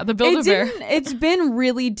 Yeah. Yeah. The Build-A-Bear. It's been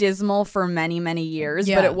really dismal for many, many years,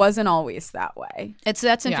 Yeah. but it wasn't always that way. That's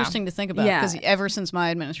interesting to think about Yeah. because ever since my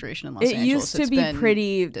administration in Los It Angeles, used to it's be been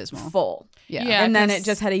pretty dismal. full. Yeah. Yeah. And then 'cause- it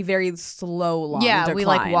just had a very slow, long Yeah, we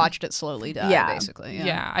like decline. watched it slowly die, Yeah. basically.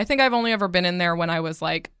 Yeah. I think I've only ever been in there when I was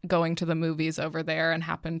like going to the movies over there and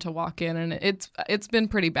happened to walk in, and it's been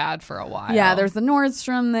pretty bad for a while. Yeah, there's the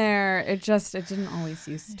Nordstrom there. It didn't always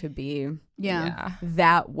used to be Yeah.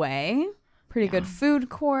 that way. Pretty good food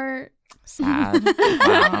court. Sad.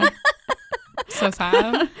 Wow. So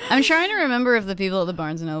sad. I'm trying to remember if the people at the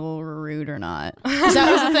Barnes & Noble were rude or not. 'Cause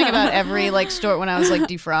that was the thing about every like store when I was like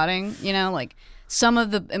defrauding, you know, like some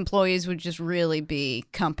of the employees would just really be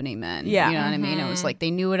company men. Yeah. You know what I mean? It was like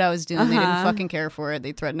they knew what I was doing. They didn't fucking care for it.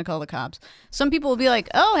 They threatened to call the cops. Some people would be like,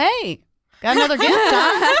 oh, hey, got another gift,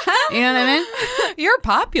 huh? You know what I mean? You're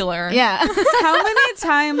popular. Yeah. How many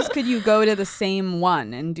times could you go to the same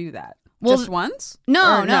one and do that? Well, Just once?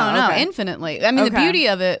 No, Or no, okay. infinitely. I mean, the Okay. beauty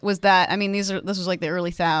of it was that, I mean, this was like the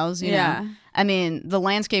early thousands, you Yeah. know? I mean, the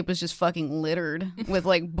landscape was just fucking littered with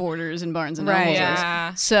like Borders and Barnes and Right. Nobles.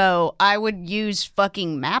 Yeah. So I would use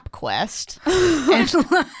fucking MapQuest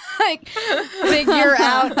and like figure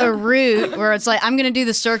out a route where it's like, I'm going to do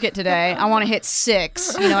the circuit today. I want to hit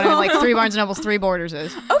 6. You know what I mean? Like 3 Barnes and Nobles, 3 Borders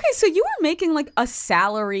is. Okay, so you were making like a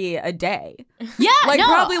salary a day. Yeah. Like no.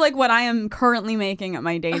 probably like what I am currently making at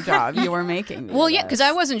my day job. You were making. Well, yeah, because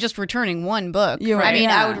I wasn't just returning one book. You were- I mean,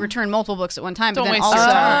 yeah. I would return multiple books at one time. Don't but then waste your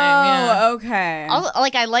also, time. Yeah. Oh, okay.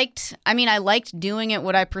 I liked doing it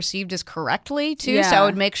what I perceived as correctly too. So Yeah. I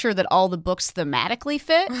would make sure that all the books thematically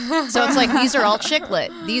fit. So it's like these are all chick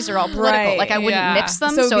lit, these are all political. Right, Like I wouldn't yeah. mix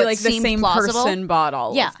them, so it'd be it like the seemed same plausible. person bought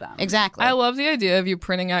all Yeah, of them. exactly. I love the idea of you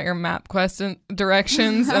printing out your MapQuest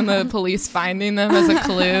directions and the police finding them as a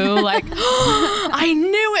clue. Like, I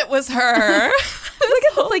knew it was her.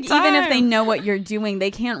 It's like even if they time. know what you're doing,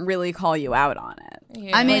 they can't really call you out on it.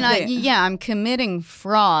 Yeah. I mean, Like they- I'm committing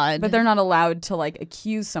fraud, But they're not allowed to like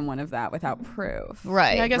accuse someone of that without proof.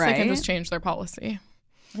 right. I guess they can right? just change their policy,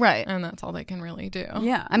 right. and that's all they can really do.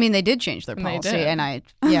 Yeah. I mean, they did change their And they policy, did. and I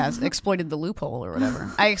exploited the loophole or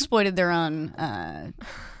whatever. I exploited their own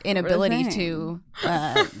inability thing. to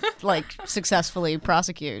like successfully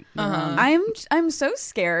prosecute. their own- I'm so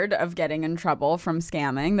scared of getting in trouble from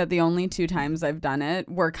scamming that the only 2 times I've done it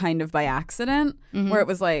were kind of by accident, where it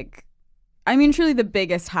was like, I mean, truly the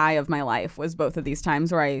biggest high of my life was both of these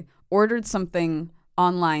times where I ordered something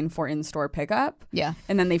online for in-store pickup, Yeah.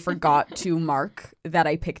 and then they forgot to mark that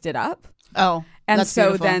I picked it up. Oh, And that's so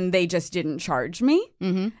beautiful. then they just didn't charge me.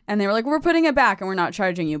 Mm-hmm. And they were like, we're putting it back and we're not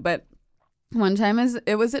charging you. But one time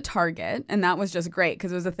it was at Target, and that was just great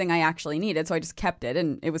because it was a thing I actually needed. So I just kept it,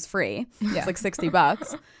 and it was free. Yeah. It's like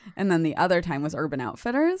 $60. And then the other time was Urban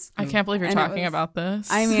Outfitters. I can't believe you're And it talking was- about this.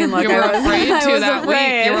 I mean, look, you were I was- afraid I to was that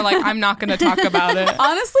afraid. week. You were like, I'm not going to talk about it.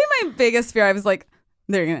 Honestly, my biggest fear, I was like,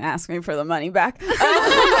 they're going to ask me for the money back.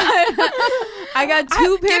 I got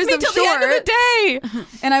two pairs Give me of till shorts. the end of the day.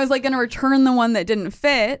 And I was like going to return the one that didn't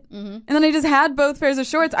fit. And then I just had both pairs of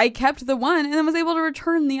shorts. I kept the one and then was able to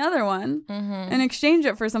return the other one and exchange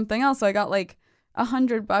it for something else. So I got like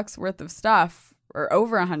 $100 worth of stuff, or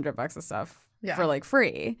over $100 of stuff for like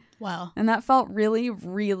free. Wow. And that felt really,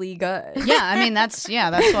 really good. Yeah, I mean that's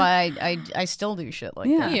why I still do shit like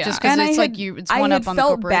that. Yeah. Just because And it's I like had- it's one I up had on the felt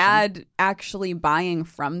corporation. bad actually buying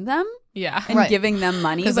from them. Yeah. And Right. giving them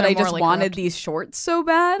money, 'Cause but they're I just morally wanted corrupt. these shorts so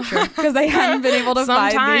bad because I hadn't been able to buy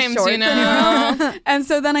these Sometimes, shorts you know. anymore. And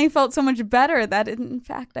so then I felt so much better that in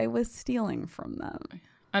fact I was stealing from them.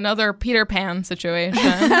 Another Peter Pan situation.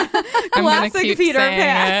 I'm gonna Classic keep Peter saying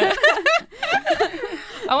Pan. it.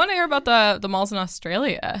 I want to hear about the malls in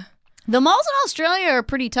Australia. The malls in Australia are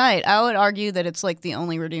pretty tight. I would argue that it's like the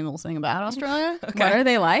only redeemable thing about Australia. What are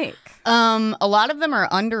they like? A lot of them are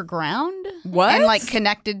underground. What? And like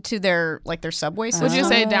connected to their subway system. Would you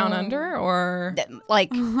say down under or?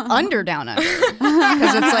 Like under down under?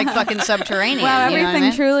 Because it's like fucking subterranean. Wow, you know what I everything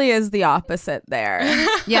mean? truly is the opposite there.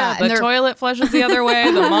 Yeah, The and toilet flushes the other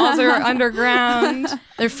way. The malls are underground.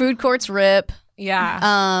 their food courts rip. Yeah.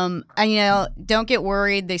 And don't get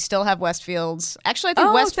worried. They still have Westfields. Actually, I think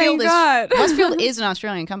Oh, Westfield thank God. Westfield is an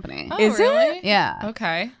Australian company. Oh, Is it? really? Yeah.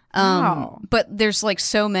 Okay. Wow. But there's like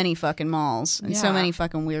so many fucking malls and so Yeah. many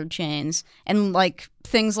fucking weird chains and like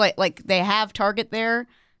things like they have Target there,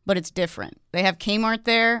 but it's different. They have Kmart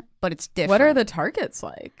there, but it's different. What are the Targets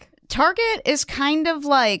like? Target is kind of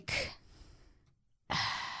like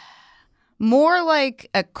more like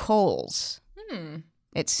a Kohl's.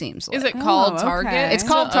 It seems like. Is it called okay. Target? It's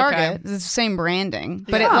called Okay. Target. It's the same branding,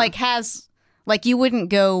 but it Yeah. like has like you wouldn't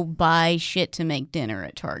go buy shit to make dinner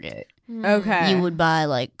at Target. Okay. You would buy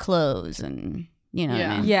like clothes and you know what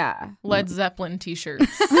I mean. Yeah. Led Zeppelin t-shirts.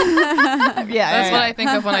 Yeah, That's what I think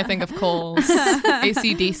of when I think of Kohl's.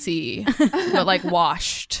 AC/DC, but like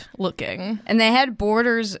washed looking. And they had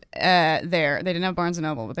Borders there. They didn't have Barnes &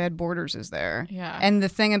 Noble, but they had Borders is there. Yeah. And the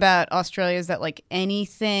thing about Australia is that like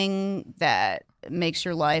anything that makes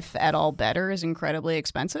your life at all better is incredibly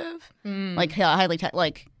expensive. Like highly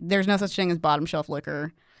like there's no such thing as bottom shelf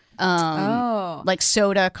liquor. Like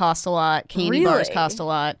soda costs a lot, candy bars Really? cost a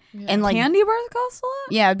lot, and like Candy bars cost a lot?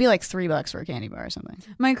 yeah, it'd be like $3 for a candy bar or something.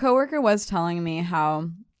 My coworker was telling me how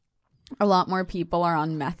a lot more people are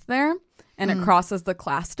on meth there, and it crosses the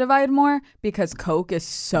class divide more because Coke is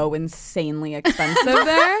so insanely expensive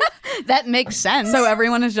there. That makes sense. So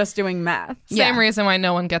everyone is just doing meth. Same reason why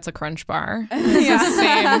no one gets a Crunch Bar. It's the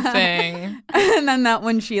same thing. And then that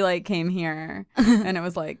when she like came here and it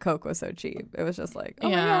was like Coke was so cheap. It was just like, oh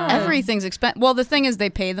Yeah. my God. everything's expensive. Well, the thing is, they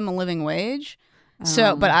pay them a living wage.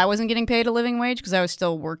 So, but I wasn't getting paid a living wage because I was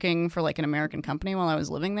still working for like an American company while I was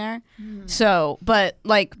living there. So, but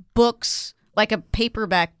like books, like a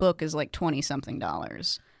paperback book is like $20-something.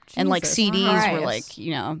 And like Jesus CDs were Christ.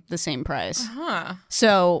 like, the same price. Huh.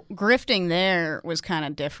 So grifting there was kind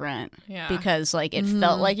of different Yeah. because like it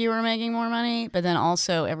felt like you were making more money, but then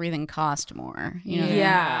also everything cost more. You know what I mean?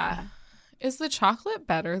 Yeah. Is the chocolate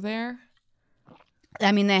better there?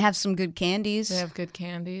 I mean, they have some good candies. They have good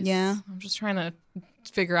candies. Yeah. I'm just trying to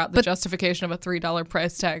figure out the justification of a $3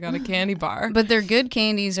 price tag on a candy bar. But their good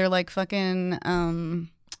candies are like fucking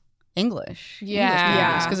English.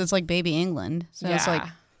 Yeah. Because it's like baby England. So it's Yeah. like,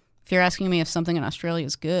 if you're asking me if something in Australia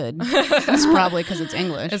is good, it's probably because it's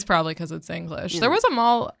English. It's probably because it's English. There was a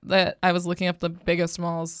mall that I was looking up the biggest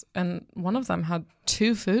malls, and one of them had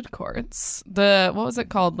 2 food courts. What was it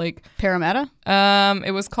called? Like, Parramatta?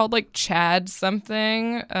 it was called like Chad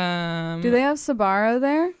something. Do they have Sbarro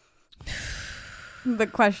there? The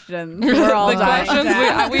questions. We're all the dying questions to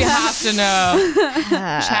ask. we have to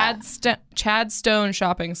know. Chad Stone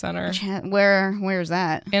Shopping Center Where's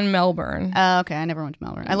that? in Melbourne. Oh, okay. I never went to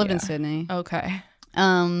Melbourne. I lived in Yeah. Sydney. Okay.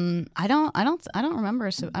 I don't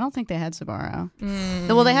remember. I don't think they had Sbarro.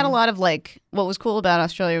 Well, they had a lot of like. What was cool about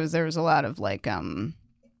Australia was there was a lot of like how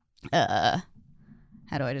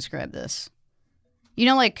do I describe this? You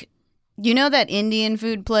know that Indian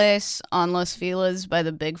food place on Los Feliz by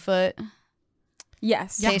the Bigfoot?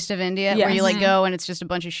 Yes. Taste of India, Yes. where you like go and it's just a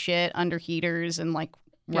bunch of shit under heaters and like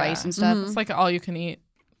rice Yeah. and stuff. It's like all you can eat.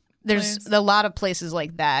 There's place. a lot of places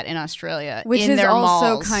like that in Australia, Which in is their also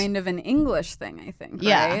malls. kind of an English thing, I think,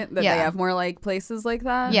 Yeah, right? That yeah. they have more like places like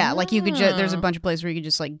that. Yeah, like you could there's a bunch of places where you could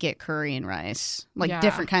just like get curry and rice, like Yeah.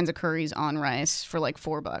 different kinds of curries on rice for like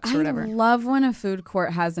 $4 or I whatever. love when a food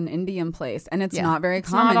court has an Indian place, and it's Yeah. not very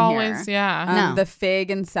It's common not always, here. yeah. No. The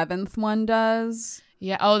Fig and 7th one does.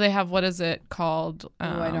 Yeah. Oh, they have, what is it called?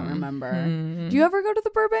 Oh, I don't remember. hmm. Do you ever go to the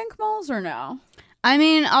Burbank malls or no? I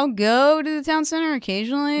mean, I'll go to the town center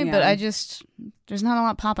occasionally, but Yeah. I just there's not a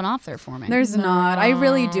lot popping off there for me. There's not. I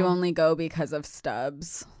really do only go because of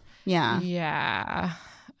Stubbs. yeah. Yeah.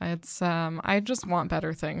 It's I just want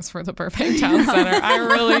better things for the Burbank Town Center. I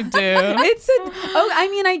really do.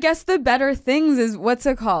 I guess the better things is what's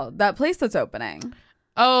it called? That place that's opening.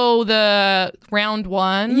 Oh, the round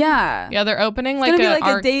one? Yeah. Yeah, they're opening It's like gonna be a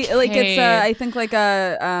like a date, like it's arcade. I think like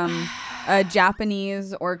a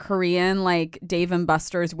Japanese or Korean like Dave and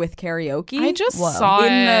Buster's with karaoke. I just saw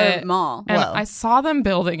in it the mall. and Whoa. I saw them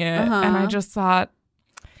building it and I Uh-huh. just thought,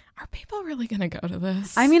 are people really gonna go to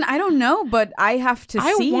this? I mean, I don't know, but I have to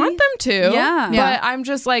I see. want them to. Yeah. But Yeah. I'm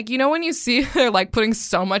just like, when you see they're like putting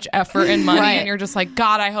so much effort and money Right. and you're just like,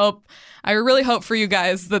 God, I really hope for you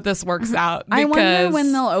guys that this works out. I wonder because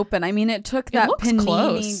when they'll open. I mean, it took that looks panini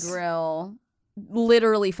close. grill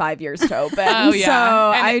literally 5 years to open. Oh, yeah. So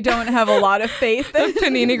And I don't have a lot of faith in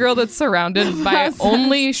panini grill that's surrounded by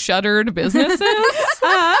only shuttered businesses.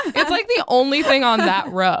 It's like the only thing on that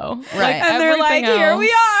row. Right. Like, and they're like, everything here we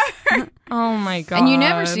else- are. Oh my God. And you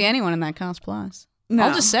never see anyone in that Cost Plus. No.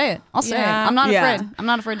 I'll just say it. I'll say Yeah. it. I'm not Yeah. afraid. I'm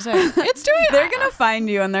not afraid to say it. It's doing They're gonna find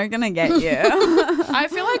you and they're gonna get you. I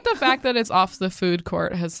feel like the fact that it's off the food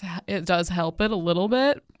court it does help it a little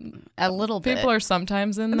bit. A little bit. People are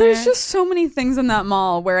sometimes in there. There's just so many things in that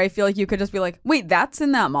mall where I feel like you could just be like, wait, that's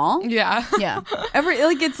in that mall? Yeah. Yeah.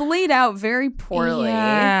 It's laid out very poorly.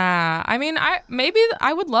 Yeah. I mean,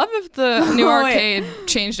 I would love if the new Oh, wait. arcade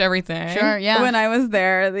changed everything. Sure. Yeah. When I was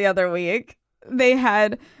there the other week,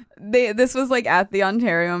 this was like at the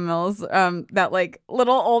Ontario Mills, that like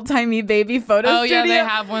little old timey baby photo Oh studio. yeah, they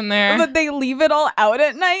have one there. But they leave it all out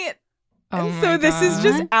at night. Oh And my so this is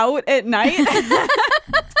just God. out at night.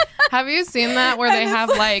 Have you seen that where they And it's have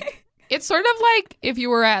like it's sort of like if you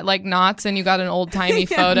were at like Knott's and you got an old timey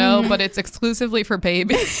photo, but it's exclusively for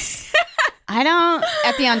babies. I don't.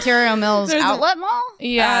 At the Ontario Mills There's a- Outlet Mall?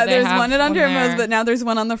 Yeah, they there's have one at Ontario Mills, there. but now there's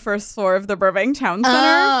one on the first floor of the Burbank Town Center.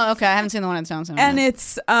 Oh, okay. I haven't seen the one at Town Center. And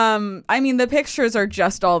it's, I mean, the pictures are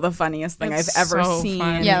just all the funniest thing It's I've ever so seen.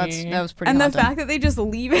 funny. yeah, that was pretty And the haunting. fact that they just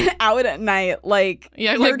leave it out at night, like,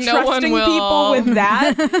 Yeah, you're like, no one trusting will. people with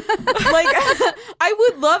that. Like, I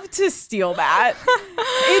would love to steal that.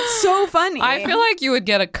 It's so funny. I feel like you would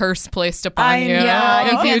get a curse placed upon I you. know. Yeah,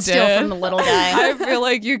 you if can't steal did. from the little guy. I feel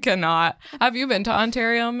like you cannot. Have you been to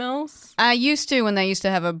Ontario Mills? I used to when they used to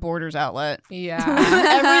have a Borders outlet. Yeah.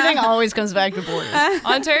 Everything always comes back to Borders.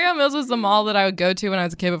 Ontario Mills was the mall that I would go to when I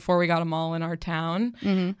was a kid before we got a mall in our town.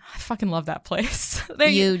 I fucking love that place.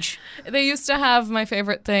 Huge. They used to have, my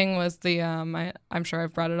favorite thing was the I'm sure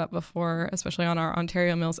I've brought it up before, especially on our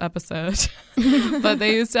Ontario Mills episode. But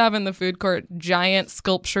they used to have in the food court giant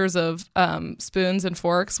sculptures of spoons and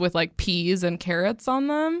forks with like peas and carrots on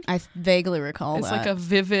them. I vaguely recall It's that. like a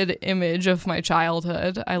vivid image of my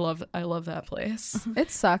childhood. I love that place.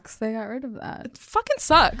 it sucks. They got rid of that. It fucking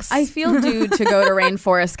sucks. I feel due to go to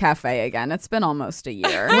Rainforest Cafe again. It's been almost a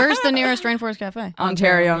year. Where's the nearest Rainforest Cafe?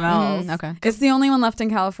 Ontario Mills. Okay. It's the only one left in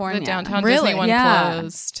California. the downtown Really? Disney one Yeah.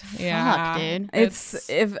 closed. Yeah. Fuck, dude. It's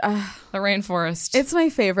the rainforest. it's my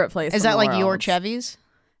favorite place. Is in that the like your world. Chevy's?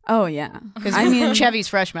 Oh yeah. Because I mean, Chevy's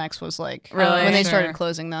Fresh Max was like Really? when they Sure. started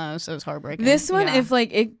closing those, it was heartbreaking. this one, Yeah. if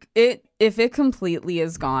like if it completely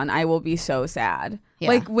is gone, I will be so sad. Yeah.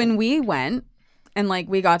 Like when we went and like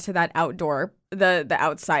we got to that outdoor, the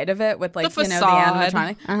outside of it with like The the facade.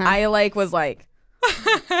 animatronic. Uh-huh. I like was like.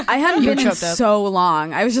 I hadn't been in choked up. so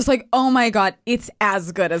long. I was just like, oh my God, it's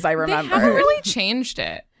as good as I they remember. haven't really changed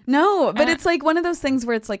it. No, but it's like one of those things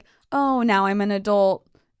where it's like, oh, now I'm an adult.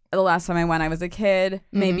 The last time I went, I was a kid.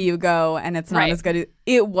 Maybe you go, and it's not Right. as good.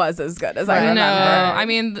 It was as good as I Right. remember. No, I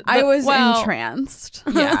mean, I was well, entranced.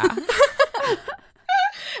 Yeah.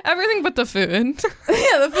 Everything but the food.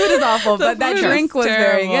 Yeah, the food is awful, but that Food drink is was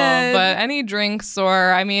very terrible, good. But any drinks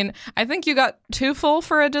or, I mean, I think you got too full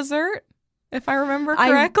for a dessert, if I remember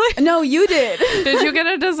correctly. No, you did. Did you get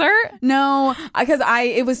a dessert? No, because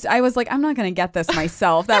I was like, I'm not gonna get this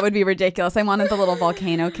myself. That would be ridiculous. I wanted the little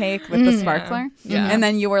volcano cake with the sparkler. Yeah. And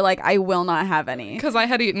then you were like, I will not have any. Because I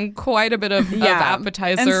had eaten quite a bit of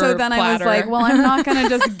appetizer. And so then platter. I was like, well, I'm not gonna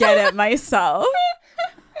just get it myself.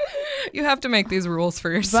 You have to make these rules for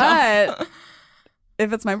yourself. But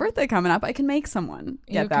if it's my birthday coming up, I can make someone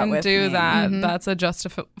get you that can with do me. that. That's a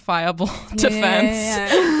justifiable defense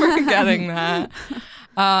yeah. for getting that.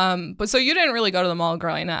 But so you didn't really go to the mall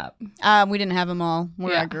growing up. We didn't have a mall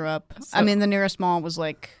where Yeah. I grew up. So- I mean, the nearest mall was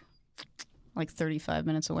like 35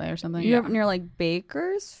 minutes away or something. You're near like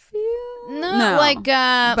Bakersfield? No, like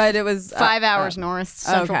but it was 5 hours north,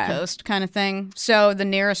 Central okay. Coast kind of thing. So the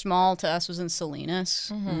nearest mall to us was in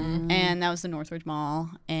Salinas, and that was the Northridge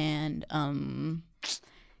Mall. And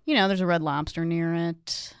there's a Red Lobster near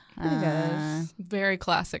it. Pretty good. Very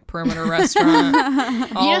classic perimeter restaurant.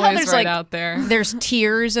 Always there's, right like, out there. There's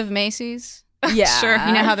tiers of Macy's. Yeah. Sure.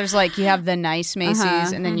 You know how there's like you have the nice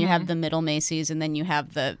Macy's and then you Mm-hmm. have the middle Macy's and then you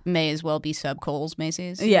have the may as well be sub Kohl's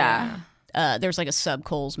Macy's. Yeah. There's like a sub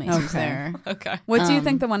Kohl's Macy's Okay. there. Okay. What do you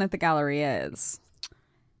think the one at the Galleria is?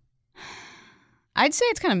 I'd say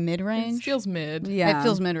it's kind of It mid-range. feels mid. Yeah. It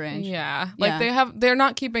feels mid-range. Yeah. Yeah. Like they're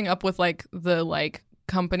not keeping up with like the like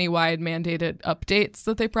company-wide mandated updates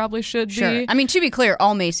that they probably should Sure. be. I mean, to be clear,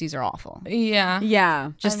 all Macy's are awful. Yeah.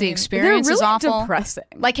 Yeah. Just the They're experience really is awful. depressing.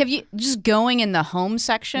 Like, have you just going in the home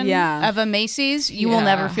section Yeah. of a Macy's? You will Yeah.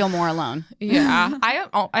 never feel more alone. Yeah.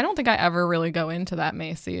 I don't think I ever really go into that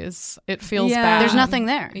Macy's. It feels Yeah. bad. There's nothing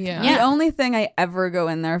there. Yeah. The only thing I ever go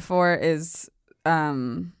in there for is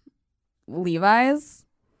Levi's,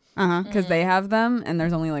 because they have them, and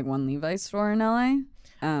there's only like one Levi's store in LA,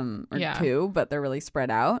 or Yeah. two, but they're really spread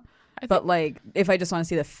out. I But like, if I just want to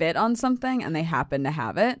see the fit on something and they happen to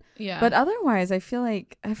have it, Yeah. but otherwise, I feel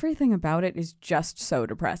like everything about it is just so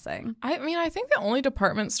depressing. I mean, I think the only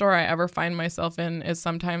department store I ever find myself in is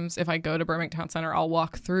sometimes if I go to Birmingham Town Center, I'll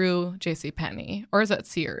walk through JCPenney. Or is it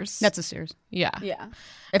Sears? That's a Sears. yeah. Yeah,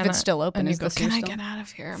 If And it's still open, And you is go, the Sears can I still? get out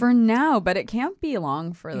of here? for now, but it can't be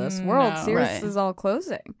long for this world. No. Sears Right. is all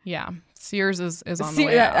closing. Yeah. Sears is on the See,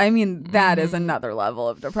 way out. I mean, that is another level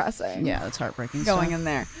of depressing. Yeah, that's heartbreaking. Going stuff. in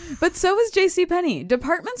there, but so is JCPenney.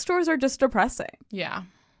 Department stores are just depressing. Yeah.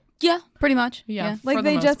 Yeah, pretty much. Yeah. Like for the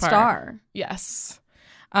they most just part. are. Yes.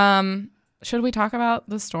 Should we talk about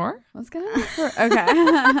the store? Let's get it.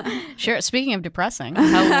 Okay. Sure. Speaking of depressing,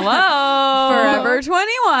 Hello. Forever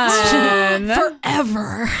 21.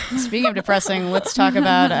 Forever. speaking of depressing, let's talk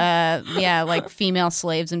about like female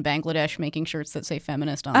slaves in Bangladesh making shirts that say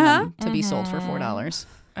feminist on them to be sold for $4.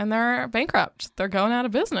 And they're bankrupt. They're going out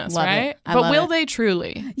of business, Love it. right? I But love will it. they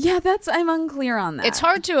truly? Yeah, I'm unclear on that. It's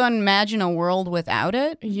hard to imagine a world without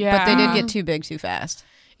it. Yeah. But they did get too big too fast.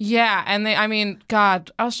 Yeah, and God,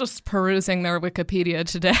 I was just perusing their Wikipedia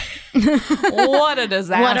today. What a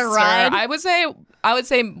disaster. What a ride. I would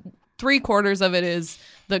say 3/4 of it is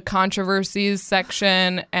the controversies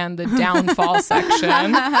section and the downfall section.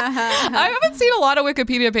 I haven't seen a lot of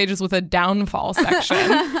Wikipedia pages with a downfall section.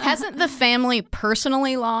 Hasn't the family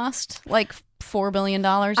personally lost like $4 billion or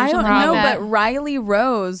I something don't like know, that? but Riley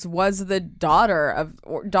Rose was the daughter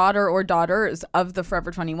or daughters of the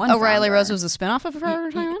Forever 21. Oh, Riley founder. Rose was a spinoff of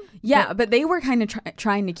Forever 21? Yeah, but they were kind of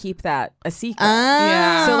trying to keep that a secret.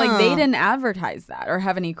 Yeah. So like they didn't advertise that or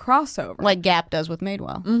have any crossover. Like Gap does with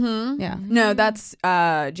Madewell. Mm-hmm. Yeah. No, that's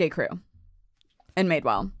J. Crew and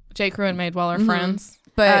Madewell. J. Crew and Madewell are friends.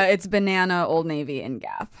 But It's Banana, Old Navy, and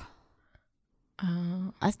Gap.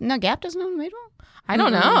 no, Gap doesn't own Madewell? I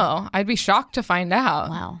don't know. I'd be shocked to find out.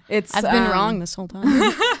 Wow. It's I've been wrong this whole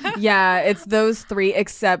time. Yeah, it's those three,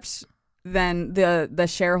 except then the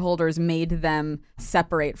shareholders made them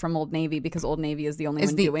separate from Old Navy because Old Navy is the only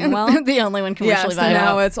one doing well. the only one Yeah, commercially so viable.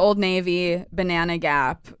 now it's Old Navy, Banana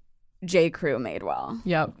Gap, J. Crew, Madewell.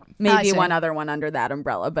 Yep. I Maybe see. one other one under that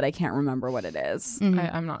umbrella, but I can't remember what it is.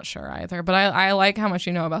 I'm not sure either, but I like how much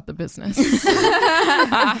you know about the business.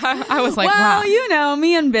 I was like, well, wow. you know,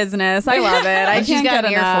 me and business. I love it. I She's can't got get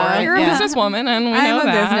an ear enough. for it. You're Yeah. a businesswoman, and we I'm know a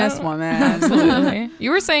that. businesswoman. Absolutely.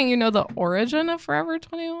 You were saying you know the origin of Forever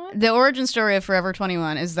 21? The origin story of Forever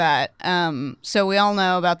 21 is that, so we all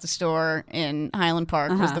know about the store in Highland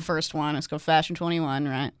Park was the first one. It's called Fashion 21,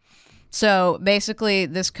 right? So basically,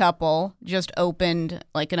 this couple just opened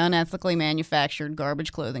like an unethically manufactured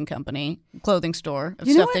garbage clothing store of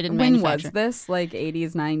You know stuff what? they didn't When manufacture. was this? Like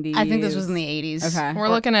 80s, 90s? I think this was in the 80s. Okay. We're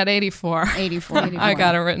looking at 84. 84. I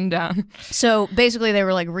got it written down. So basically, they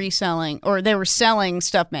were like reselling, or they were selling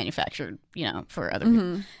stuff manufactured, for other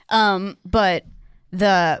people. But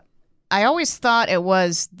I always thought it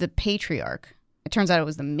was the patriarch. It turns out it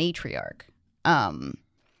was the matriarch.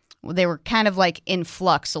 They were kind of like in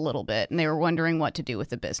flux a little bit, and they were wondering what to do with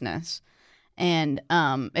the business. And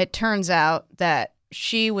it turns out that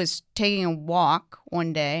she was taking a walk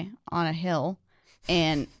one day on a hill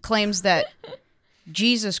and claims that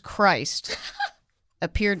Jesus Christ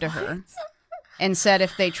appeared to her and said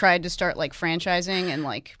if they tried to start like franchising and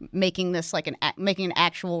like making this like making an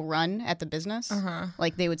actual run at the business,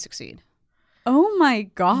 like they would succeed. Oh my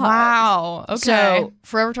God. Wow. Okay. So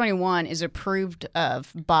Forever 21 is approved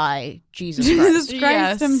of by Jesus Christ. Jesus Christ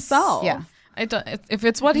Yes. himself. Yeah. If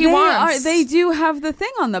it's what he wants. They do have the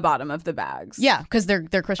thing on the bottom of the bags. Yeah, because they're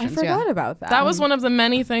I Christians. forgot yeah. about that. That was one of the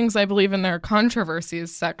many things I believe in their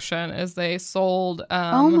controversies section is they sold.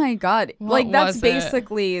 Oh my God. what Like, that's was it?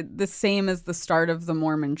 basically the same as the start of the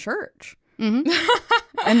Mormon church.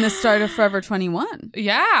 and the start of Forever 21.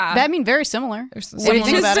 Yeah. I mean, very similar. There's What do you It's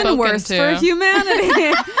think just about been it? worse Spoken for to.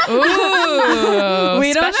 humanity. Ooh,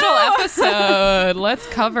 We don't special know. episode. Let's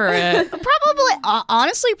cover it.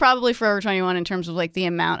 Honestly, probably Forever 21 in terms of like the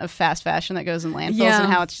amount of fast fashion that goes in landfills Yeah.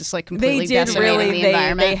 and how it's just like They completely did decimating really. the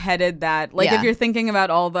environment. They headed that. Like Yeah. if you're thinking about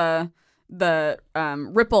all the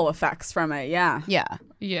ripple effects from it. Yeah. Yeah.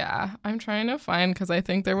 Yeah, I'm trying to find because I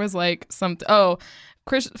think there was like something. Oh,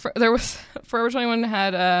 there was Forever 21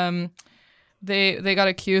 had they got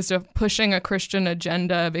accused of pushing a Christian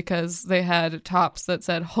agenda because they had tops that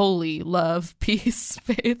said holy, love, peace,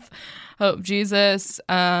 faith, hope, Jesus.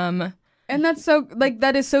 And that's so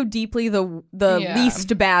that is so deeply the Yeah.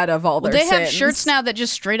 least bad of all their They have sins. shirts now that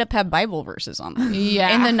just straight up have Bible verses on them.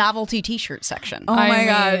 Yeah. In the novelty T-shirt section. Oh I my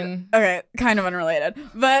god. mean- Okay, kind of unrelated.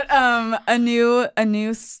 But a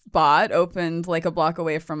new spot opened like a block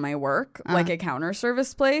away from my work, like a counter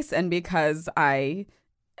service place, and because I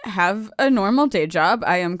have a normal day job,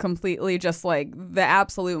 I am completely just like the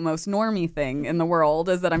absolute most normie thing in the world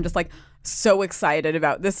is that I'm just like so excited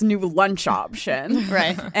about this new lunch option.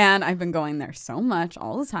 Right. And I've been going there so much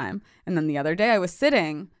all the time. And then the other day I was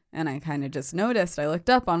sitting and I kind of just noticed, I looked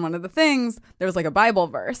up on one of the things, there was like a Bible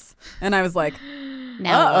verse. And I was like,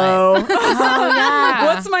 Now what? uh-oh.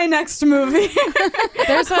 What's my next movie?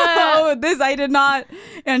 There's a. I did not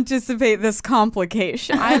anticipate this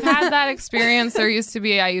complication. I've had that experience. I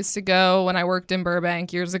used to go when I worked in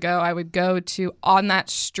Burbank years ago. I would go to on that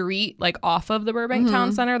street, like off of the Burbank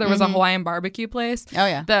Town Center. There was a Hawaiian barbecue place. Oh,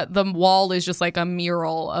 yeah. The wall is just like a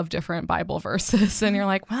mural of different Bible verses, and you're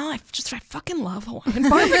like, well, I fucking love Hawaiian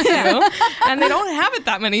barbecue, and they don't have it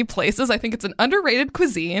that many places. I think it's an underrated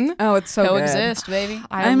cuisine. Oh, it's so Coexist, baby.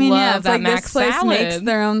 I mean, love yeah, it's that like mac this place salad. makes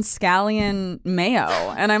their own scallion mayo,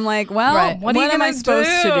 and I'm like, well, Right. what What are you am I gonna supposed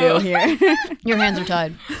to do here? Your hands are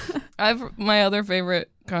tied. I've my other favorite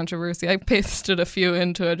controversy. I pasted a few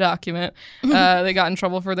into a document. They got in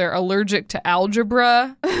trouble for their allergic to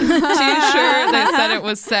algebra T-shirt. They said it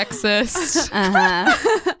was sexist.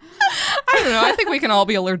 I don't know. I think we can all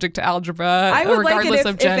be allergic to algebra, I would like regardless it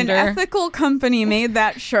of if an gender. ethical company made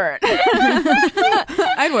that shirt.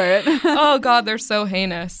 I'd wear it. Oh God, they're so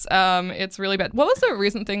heinous. It's really bad. What was the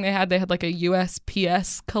recent thing they had? They had like a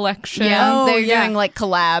USPS collection. Yeah, Oh, they're yeah. doing like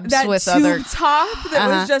collabs That with tube other top that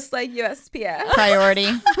Uh-huh. was just like USPS.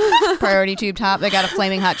 priority tube top. They got a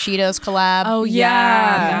Flaming Hot Cheetos collab. Oh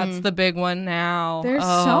Yeah. that's the big one now. There's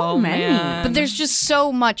Oh, so many. man. But there's just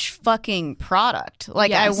so much fucking product.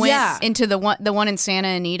 Like Yes. I went Yeah. into the one in Santa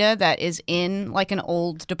Anita that is in like an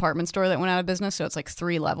old department store that went out of business, so it's like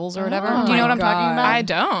 3 levels or whatever. Oh Do you know my what I'm talking God. about? I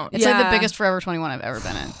don't. It's like Yeah. the biggest Forever 21 I've ever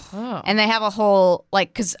been in. Oh. And they have a whole, like,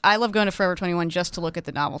 because I love going to Forever 21 just to look at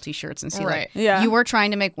the novelty shirts and see, Right. like, Yeah. you were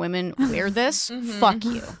trying to make women wear this? Fuck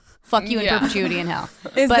you. Fuck you in Yeah. perpetuity in hell.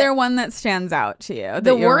 Is But there one that stands out to you?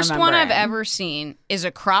 the worst one I've ever seen is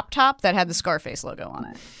a crop top that had the Scarface logo on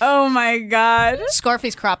it. Oh my god,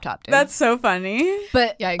 Scarface crop top, dude. that's so funny.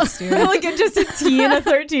 but Yikes, dude. Like just a teen, a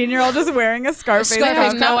 13-year-old just wearing a Scarface. I have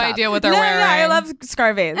Scarface no crop top. idea what they're No, wearing. yeah, I love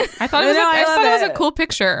Scarface. I thought it was, No, I love thought it was a it. cool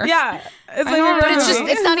picture. Yeah, it's like don't a know. But it's just,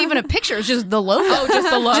 movie. it's not even a picture. It's just the logo. Oh, just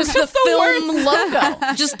the logo. Just the Just the film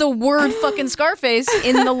logo. Just the word fucking Scarface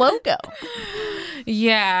in the logo.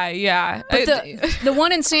 Yeah. But the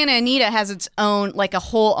one in Santa Anita has its own, like a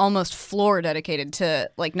whole almost floor dedicated to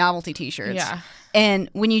like novelty t-shirts. Yeah. And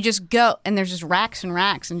when you just go, and there's just racks and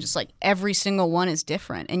racks, and just like every single one is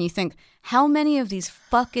different. And you think, how many of these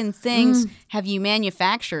fucking things have you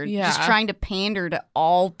manufactured Yeah. just trying to pander to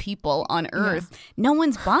all people on Earth? No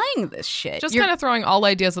one's buying this shit. just You're- kind of throwing all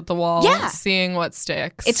ideas at the wall, Yeah. seeing what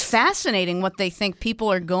sticks. It's fascinating what they think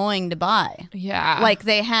people are going to buy. yeah. Like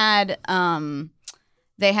they had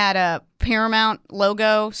a Paramount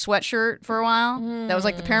logo sweatshirt for a while. That was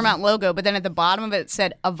like the Paramount logo, but then at the bottom of it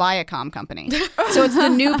said a Viacom company. So it's the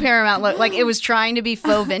new Paramount logo. Like it was trying to be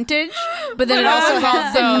faux vintage, but then it also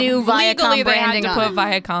had the new Viacom legally they had branding to on put it.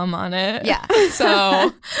 Viacom on it. Yeah.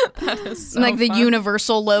 So that is so Like the fun.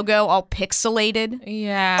 Universal logo all pixelated.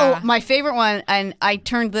 Yeah. Oh, my favorite one, and I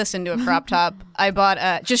turned this into a crop top. I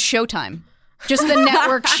bought just Showtime. Just the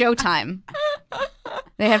network Showtime.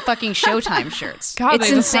 They had fucking Showtime shirts. God, it's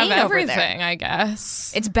they just insane have over everything, there. I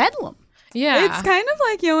guess. It's bedlam. Yeah. It's kind of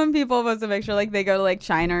like, you know, when people post a picture, like they go to like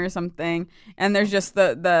China or something, and there's just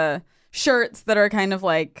the shirts that are kind of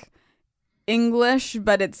like English,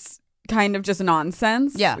 but it's kind of just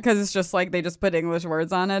nonsense. Yeah. because it's just like they just put English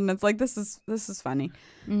words on it, and it's like this is funny.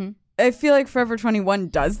 Mm-hmm. I feel like Forever 21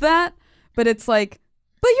 does that, but it's like,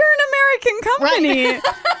 but you're an American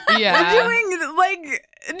company. yeah. You're doing like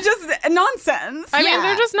just nonsense. I mean, Yeah.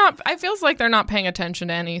 they're just not. I feels like they're not paying attention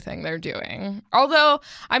to anything they're doing. Although,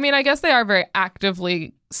 I mean, I guess they are very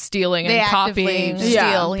actively stealing They and actively copying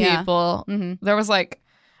steal, yeah. people. Mm-hmm. There was like,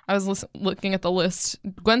 I was looking at the list.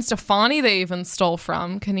 Gwen Stefani, they even stole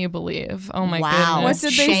from. Can you believe? Oh my Wow. What goodness! did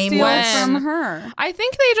they steal Shameless. from her? I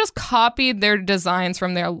think they just copied their designs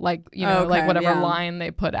from their like Okay, whatever yeah. line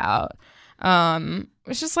they put out.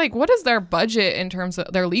 It's just like, what is their budget in terms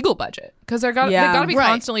of their legal budget? Because they got to be right.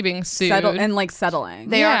 constantly being sued. Settling.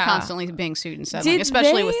 They Yeah. are constantly being sued and settling, Did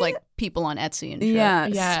especially they- with like people on Etsy and shit. Yeah,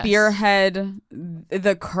 Yes. spearhead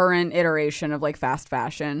the current iteration of like fast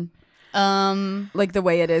fashion, like the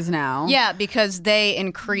way it is now. Yeah, because they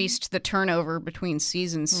increased the turnover between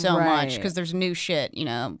seasons so much Right. because there's new shit,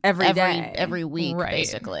 Every day. every week, Right.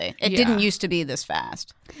 basically. It Yeah. didn't used to be this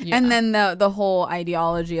fast. Yeah. And then the whole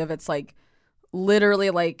ideology of it's like literally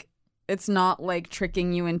like it's not like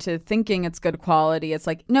tricking you into thinking it's good quality. It's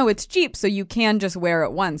like, no, it's cheap, so you can just wear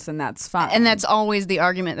it once and that's fine. And that's always the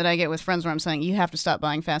argument that I get with friends where I'm saying, you have to stop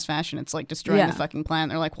buying fast fashion. It's like destroying Yeah. the fucking planet.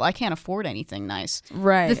 They're like, well, I can't afford anything nice.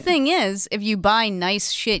 right. The thing is, if you buy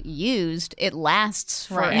nice shit used, it lasts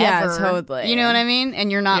forever. Right. Yeah, totally. You know what I mean?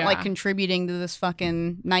 And you're not Yeah. like contributing to this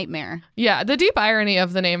fucking nightmare. Yeah, the deep irony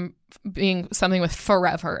of the name being something with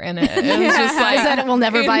forever in it is just like Is that it will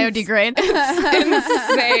never biodegrade?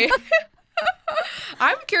 insane.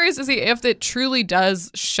 I'm curious to see if it truly does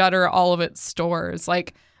shutter all of its stores.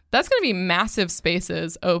 Like, that's going to be massive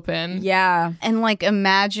spaces open. yeah. And like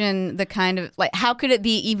imagine the kind of like how could it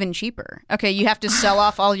be even cheaper? Okay, you have to sell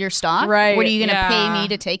off all your stock. Right. What are you gonna Yeah. pay me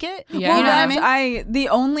to take it? Yeah. You Well, know what I that's mean? the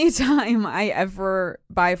only time I ever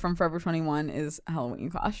buy from Forever 21 is Halloween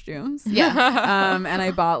costumes. Yeah. And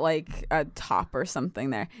I bought like a top or something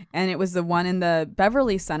there, and it was the one in the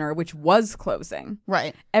Beverly Center, which was closing.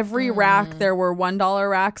 Right. Every rack, there were $1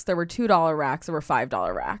 racks, there were $2 racks, there were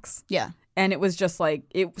 $5 racks, Yeah. and it was just like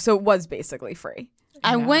it. So it was basically free.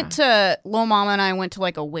 I went to Lil Mama and I went to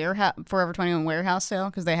like a warehouse, Forever 21 warehouse sale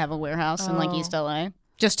because they have a warehouse in like East LA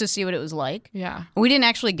just to see what it was like. Yeah. We didn't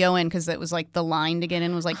actually go in because it was like the line to get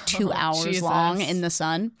in was like 2 hours Jesus. long in the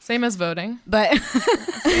sun. Same as voting. But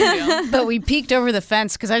but we peeked over the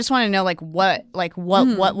fence because I just want to know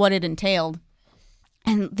what it entailed.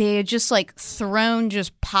 And they had just like thrown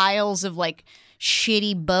just piles of like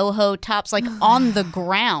shitty boho tops like on the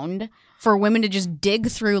ground for women to just dig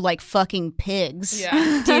through like fucking pigs.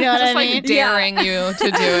 Yeah. Do you know what Just I mean? like daring you to do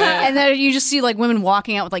it. And then you just see like women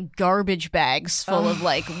walking out with like garbage bags full of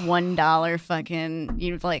like $1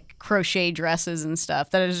 fucking like crochet dresses and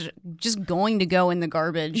stuff that is just going to go in the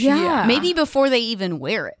garbage. Yeah. Maybe before they even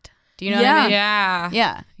wear it. Do you know what I mean? Yeah.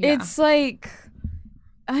 Yeah. Yeah. It's like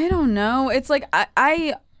I don't know. It's like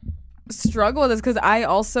I struggle with this because I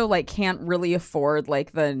also like can't really afford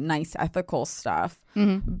like the nice ethical stuff.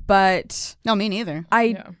 But No, me neither.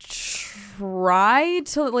 I try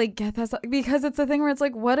to like get that stuff because it's a thing where it's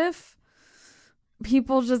like, what if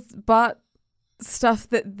people just bought stuff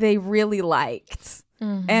that they really liked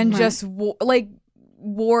and just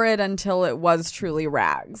wore it until it was truly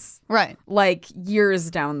rags, Right. like years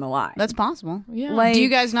down the line. That's possible. Yeah. Like, Do you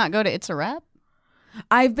guys not go to It's a Wrap?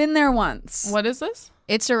 I've been there once. What is this?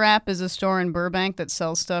 It's a Wrap is a store in Burbank that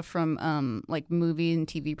sells stuff from like movie and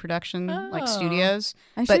TV production, like studios.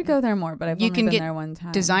 I but should go there more, but I've you only can been get there one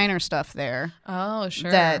time. Designer stuff there Oh, sure.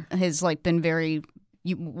 that has like been very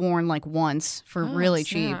worn like once for really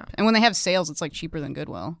cheap. snap. And when they have sales, it's like cheaper than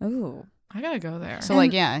Goodwill. Ooh. I gotta go there. So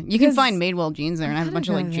like yeah, you can because- find Madewell jeans there, and I have a gotta bunch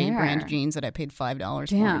of like go J brand there. jeans that I paid $5 for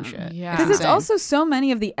Damn. and shit. Yeah. Because it's insane. also so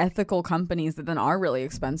many of the ethical companies that then are really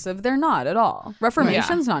expensive. They're not at all.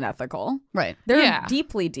 Reformation's not ethical. Right. They're Yeah.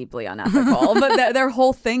 deeply, deeply unethical. But their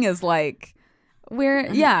whole thing is like,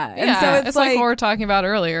 and yeah, so it's like what we were talking about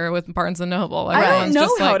earlier with Barnes and Noble. I don't Everyone's know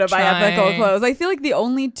just, how like, to buy ethical trying- clothes. I feel like the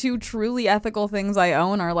only two truly ethical things I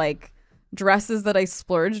own are like dresses that I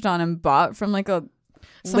splurged on and bought from like a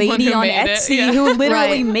Someone lady who on made it, Etsy yeah. who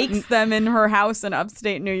literally Right. makes them in her house in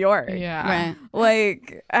upstate New York. Yeah. Right.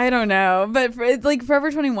 Like, I don't know. But it's like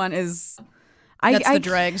Forever 21 is... That's I the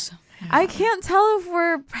dregs. I can't tell if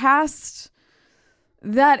we're past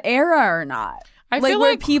that era or not. I like feel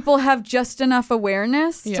where like- people have just enough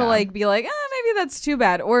awareness Yeah. to like be like, maybe that's too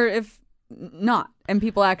bad, or if not, and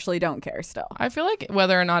people actually don't care still. I feel like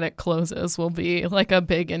whether or not it closes will be like a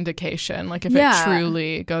big indication. Like if Yeah. it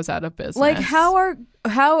truly goes out of business. Like how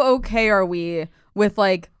okay are we with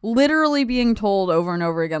like literally being told over and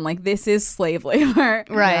over again like this is slave labor,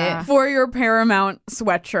 Right. for your Paramount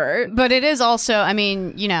sweatshirt. But it is also, I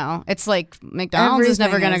mean, it's like McDonald's is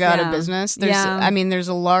never Everything going to is, go out of yeah. business. There's, Yeah. I mean, there's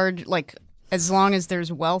a large, like, as long as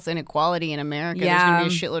there's wealth inequality in America, there's going to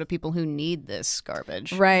be a shitload of people who need this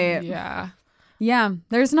garbage. Right. Yeah. Yeah,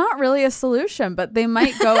 there's not really a solution, but they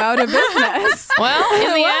might go out of business. Well,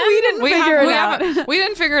 in the end, we didn't figure it out. We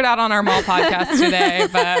didn't figure it out on our mall podcast today,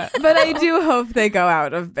 but I do hope they go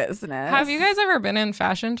out of business. Have you guys ever been in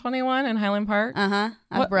Fashion 21 in Highland Park?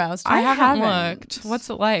 I've browsed. I haven't haven't. looked. What's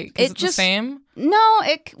it like? Is it the same? No,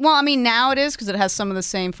 well, I mean, now it is because it has some of the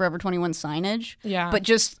same Forever 21 signage. Yeah. But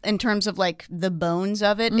just in terms of like the bones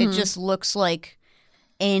of it, it just looks like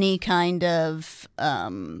any kind of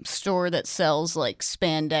store that sells like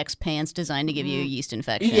spandex pants designed to give you a yeast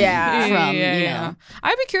infection. Yeah. From, you know.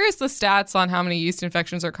 I'd be curious the stats on how many yeast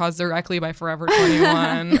infections are caused directly by Forever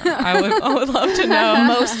 21. I would love to know.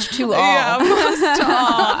 Most to all. Yeah, most to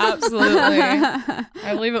all. Absolutely.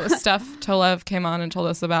 I believe it was Steph Tolev came on and told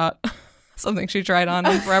us about something she tried on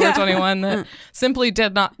in Forever 21 that simply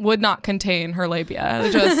would not contain her labia.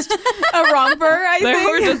 Just a romper, I they think.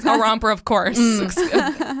 were just a romper, of course.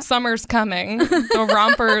 Summer's coming. The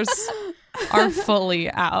rompers are fully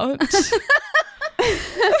out.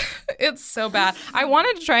 It's so bad. I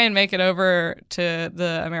wanted to try and make it over to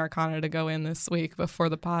the Americana to go in this week before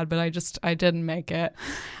the pod, but I didn't make it.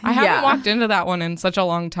 I haven't walked into that one in such a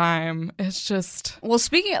long time. It's just Well,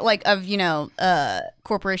 speaking of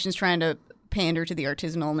corporations trying to pander to the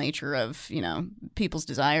artisanal nature of, people's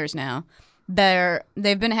desires now,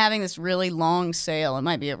 they've been having this really long sale, it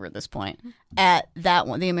might be over at this point, at that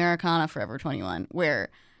one, the Americana Forever 21, where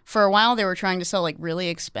for a while they were trying to sell like really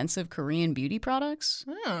expensive Korean beauty products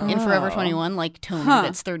in Forever 21, like toner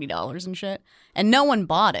that's $30 and shit. And no one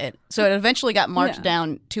bought it. So it eventually got marked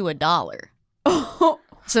down to $1.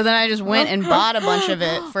 So then I just went and bought a bunch of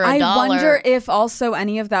it for $1. I wonder if also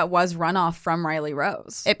any of that was runoff from Riley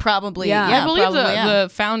Rose. It probably, I believe probably, the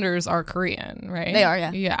founders are Korean, right? They are,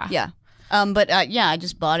 yeah. Yeah. Yeah. I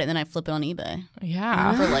just bought it and then I flip it on eBay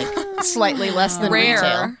Yeah. for like slightly less than Rare.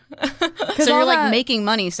 retail. So you're like making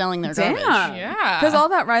money selling their garbage. Yeah. Because all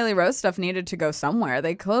that Riley Rose stuff needed to go somewhere.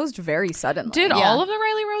 They closed very suddenly. Did all of the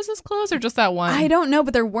Riley Roses close or just that one? I don't know,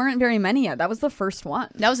 but there weren't very many yet. That was the first one.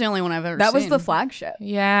 That was the only one I've ever That seen. was the flagship.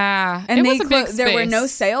 Yeah. And it they was a big there were no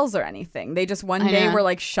space. sales or anything. They just one I day know. were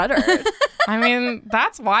like shuttered. I mean,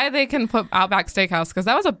 that's why they can put Outback Steakhouse, because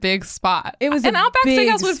that was a big spot. It was an a Outback big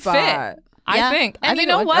Steakhouse would spot. fit. I Yeah, think. I And think you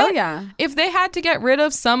it know would. what? Oh, yeah. If they had to get rid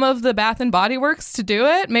of some of the Bath and Body Works to do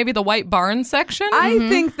it, maybe the White Barn section. I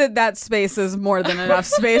think that space is more than enough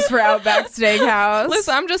space for Outback Steakhouse.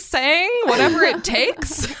 Listen, I'm just saying, whatever it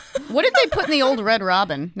takes. What did they put in the old Red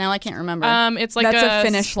Robin? Now I can't remember. It's like That's a a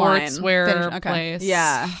Finish line. sportswear Okay. place.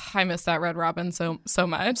 Yeah. I miss that Red Robin so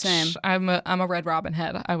much. Same. I'm a Red Robin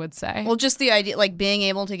head, I would say. Well, just the idea, like being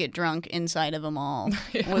able to get drunk inside of a mall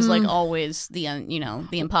was like always the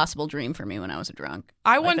impossible dream for me when I was a drunk.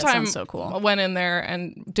 I Like, one that time sounds so cool. went in there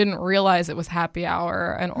and didn't realize it was happy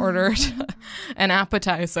hour and ordered an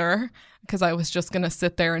appetizer because I was just going to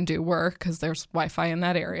sit there and do work because there's Wi-Fi in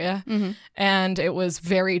that area. And it was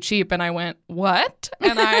very cheap. And I went, what?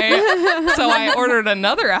 And so I ordered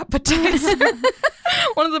another appetizer.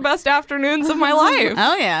 One of the best afternoons of my life.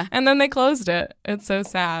 Oh yeah, And then they closed it. It's so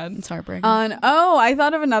sad. it's heartbreaking. I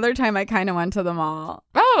thought of another time I kind of went to the mall.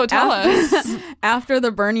 Oh, tell us. After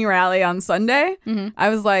the Bernie rally on Sunday, I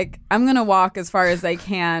was like, I'm going to walk as far as I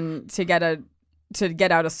can to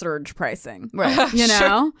get out of surge pricing. Right. You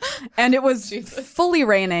know? And it was fully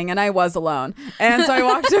raining and I was alone. And so I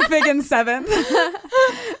walked to Fig and 7th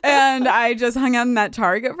and I just hung out in that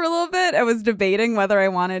Target for a little bit. I was debating whether I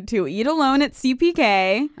wanted to eat alone at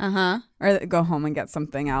CPK or go home and get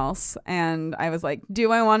something else. And I was like,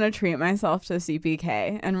 do I want to treat myself to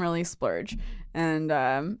CPK and really splurge? And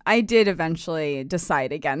I did eventually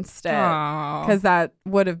decide against it Aw. because that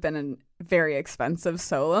would have been a very expensive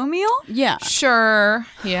solo meal. Yeah. Sure.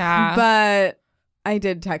 Yeah. But I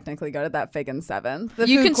did technically go to that Fig and 7th. The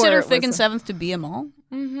You food consider court Fig and was- 7th to be a mall?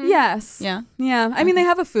 Yes. Yeah. Yeah. I mean, they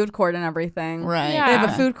have a food court and everything. Right. Yeah. They have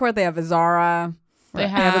a food court. They have a Zara. They They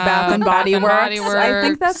have a Bath and Body Works. Body I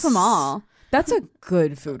think that's Works. a mall. That's a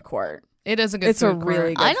good food court. It is a good It's a food really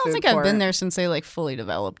court. good I don't food think I've court. been there since they like fully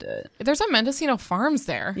developed it. There's a Mendocino Farms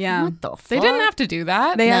there. Yeah. What the fuck? They didn't have to do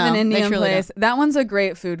that. They have No, an they Indian truly place. That one's a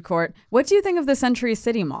great food court. What do you think of the Century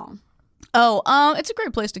City Mall? Oh, it's a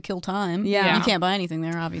great place to kill time. Yeah. You can't buy anything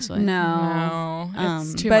there, obviously. No. No,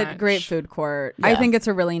 it's too but much. great food court. I Yeah. think it's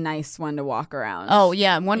a really nice one to walk around. Oh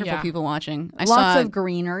yeah, wonderful Yeah. people watching. I Lots saw, of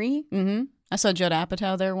greenery. I saw Judd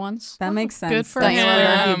Apatow there once. That makes sense. Good for That's him.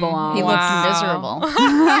 where he belongs. He Wow. looked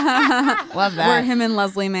miserable. Love that. Where him and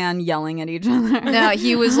Leslie Mann yelling at each other. No,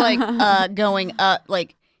 he was like going up,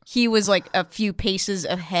 like he was like a few paces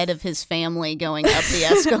ahead of his family going up the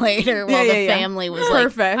escalator while the family was like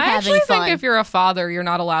Perfect. I having actually fun. think if you're a father, you're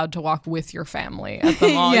not allowed to walk with your family at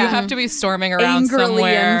the mall. Yeah. You have to be storming around Angrily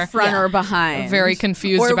somewhere, in front or behind. very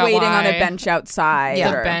confused or about waiting why. on a bench outside.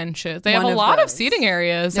 Yeah. The or benches. They have one a of lot of those. seating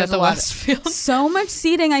areas There's at the a lot of- Westfield. So much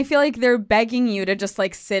seating. I feel like they're begging you to just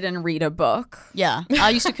like sit and read a book. Yeah, I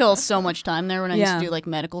used to kill so much time there when I used Yeah. to do like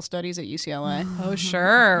medical studies at UCLA. Oh,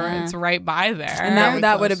 sure. Yeah. It's right by there. And Very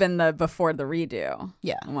that would close. have been the before the redo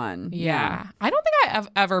Yeah. one. Yeah. I don't think I've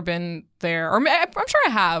ever been there. Or I'm sure I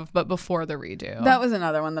have, but before the redo. That was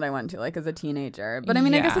another one that I went to like as a teenager. But I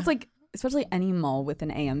mean, I guess Yeah. it's like, especially any mall with an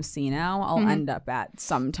AMC now, I'll end up at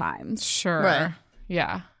sometimes. Sure. Right.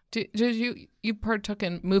 Yeah. Did you partook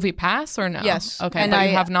in Movie Pass or no? Yes. Okay, And but I-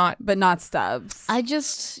 you have not. But not Stubbs. I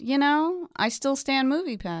just, I still stand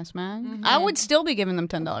Movie Pass, man. I would still be giving them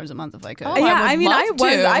 $10 a month if I could. Oh, yeah, I I would mean, love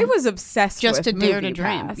to. I was obsessed Just with to dare to Movie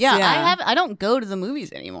dream. Pass. Yeah, I don't go to the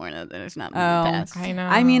movies anymore now that there's not Movie Oh. Pass. I know.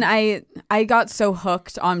 I mean, I got so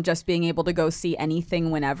hooked on just being able to go see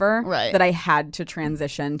anything whenever Right. that I had to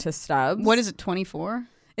transition to Stubbs. What is it, 24?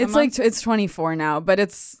 It's like it's 24 now, but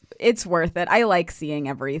it's worth it. I like seeing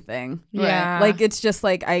everything. Yeah. Like it's just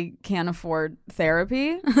like I can't afford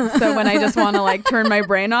therapy, so when I just want to like turn my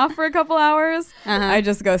brain off for a couple hours, I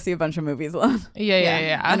just go see a bunch of movies alone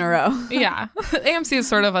Yeah. in a row. Yeah. AMC is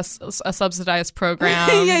sort of a subsidized program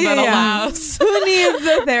Yeah. that allows. Who needs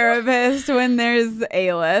a therapist when there's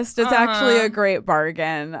A-list? It's actually Uh-huh. a great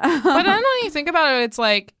bargain. But then when you think about it,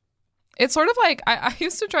 it's sort of like I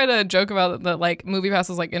used to try to joke about that like Movie Pass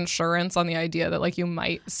is like insurance on the idea that like you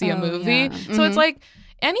might see a movie. yeah. So it's like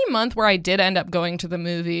any month where I did end up going to the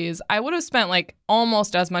movies, I would have spent like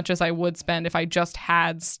almost as much as I would spend if I just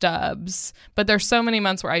had Stubbs. But there's so many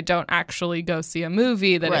months where I don't actually go see a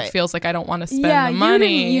movie that Right. it feels like I don't want to spend Yeah, the money.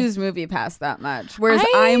 you didn't use Movie Pass that much, whereas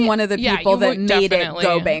I- I'm one of the yeah, people you that would made it definitely.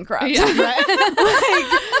 go bankrupt. Yeah.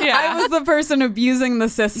 Yeah. I was the person abusing the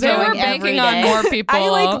system. They were Going every banking on day. more people. I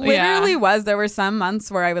like Yeah. literally was. There were some months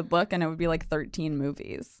where I would look and it would be like 13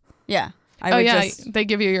 movies. Yeah. I Oh would yeah, just they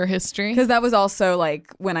give you your history. because that was also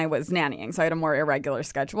like when I was nannying, so I had a more irregular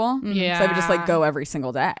schedule. Yeah. So I would just like go every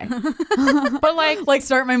single day. But like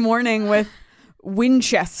start my morning with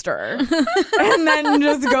Winchester and then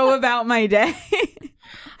just go about my day.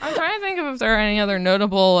 I'm trying to think of if there are any other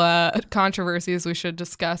notable controversies we should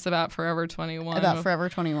discuss about Forever 21. About Forever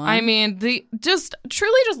 21. I mean, just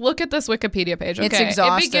truly just look at this Wikipedia page. Okay, It's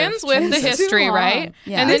exhaustive. It begins with the Jesus. history, Too right? long.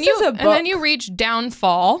 Yeah. And then This is a and then book. you reach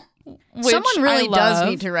Downfall. Which Someone really I does love.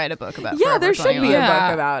 need to write a book about Yeah, Forever there should 21. be a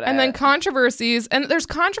book about it. And then controversies, and there's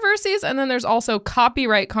controversies, and then there's also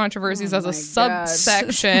copyright controversies as a my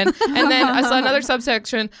subsection, and then as another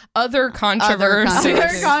subsection, other controversies. Other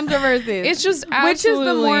controversies. controversies. It's just which is the more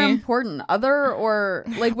absolutely- important, other or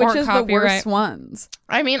like which Or is the copyright. worst ones?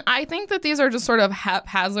 I mean, I think that these are just sort of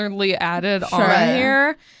haphazardly added Sure. on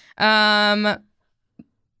here. And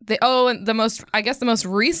the most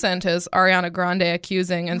recent is Ariana Grande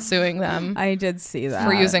accusing and suing them I did see that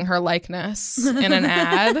for using her likeness in an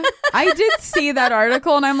ad. I did see that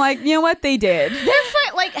article, and I'm like, you know what? They did.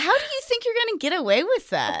 Like, how do you think you're going to get away with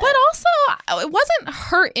that? But also, it wasn't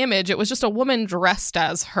her image. It was just a woman dressed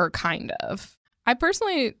as her, kind of. I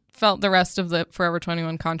personally felt the rest of the Forever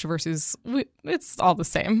 21 controversies, it's all the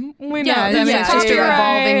same. We know Yeah, them. yeah, It's just a copyright.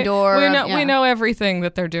 revolving door. We know, Yeah. we know everything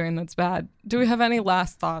that they're doing that's bad. Do we have any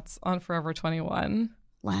last thoughts on Forever 21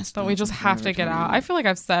 Last that we just have to get out? I feel like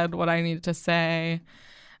I've said what I needed to say.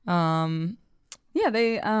 Yeah,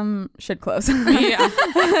 they should close. Yeah.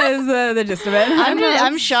 Is the gist of it.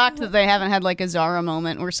 I'm shocked that they haven't had like a Zara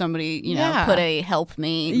moment where somebody, Yeah. put a help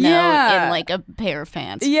me note Yeah. in like a pair of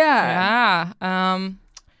pants. Yeah.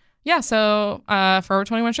 So Forever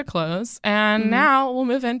 21 should close. And now we'll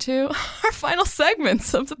move into our final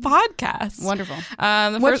segments of the podcast. Wonderful.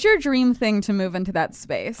 The What's first, your dream thing to move into that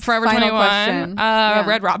space? Forever Final 21? question. Yeah.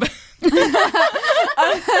 Red Robin.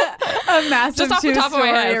 A massive Just off the top of my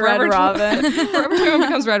head. two-story Red Robin. Forever 21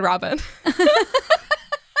 becomes Red Robin.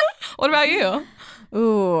 What about you?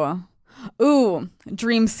 Ooh,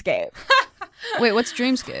 Dreamscape. Wait, what's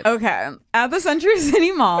Dreamscape? Okay, at the Century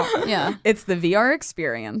City Mall. Yeah. It's the VR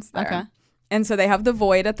experience there. Okay. And so they have the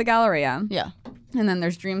Void at the Galleria. Yeah. And then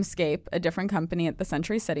there's Dreamscape, a different company at the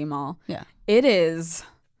Century City Mall. Yeah. It is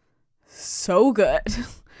so good.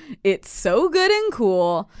 It's so good and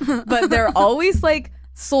cool, but they're always like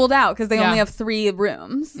sold out because they Yeah. only have 3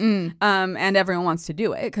 rooms. And everyone wants to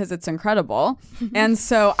do it because it's incredible. And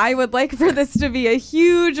so I would like for this to be a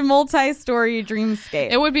huge multi-story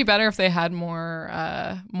Dreamscape. It would be better if they had more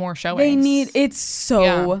showings. They need it's so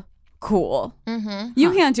Yeah. cool.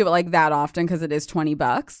 You can't do it like that often because it is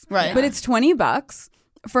 $20. Right. But it's $20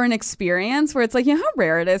 for an experience where it's like, you know how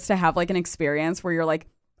rare it is to have like an experience where you're like,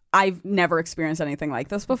 I've never experienced anything like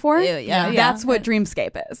this before. Yeah. That's what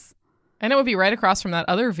Dreamscape is. And it would be right across from that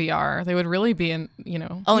other VR. They would really be in, in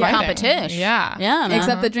fighting. competition. Yeah. Yeah. Man.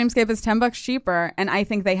 Except the Dreamscape is $10 cheaper, and I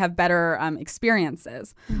think they have better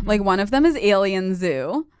experiences. Like one of them is Alien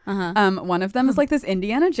Zoo. One of them is like this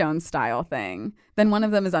Indiana Jones style thing. Then one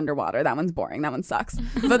of them is underwater. That one's boring. That one sucks.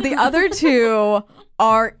 But the other two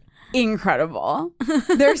are incredible.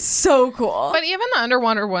 They're so cool. But even the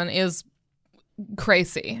underwater one is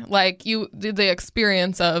crazy. Like the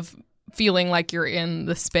experience of feeling like you're in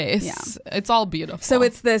the space. Yeah. It's all beautiful. So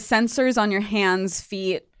it's the sensors on your hands,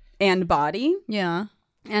 feet, and body. Yeah.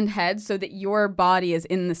 And head, so that your body is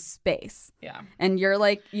in the space. Yeah. And you're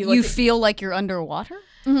like You feel like you're underwater?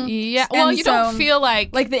 Yeah. Well, And you don't so, feel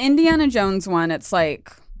like the Indiana Jones one, it's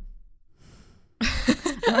like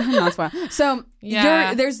not spoil. So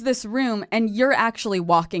there's this room and you're actually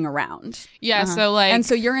walking around. Yeah, so like And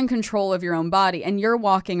so you're in control of your own body and you're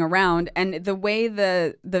walking around, and the way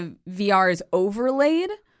the VR is overlaid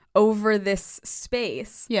over this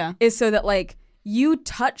space is so that like you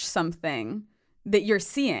touch something that you're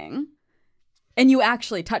seeing and you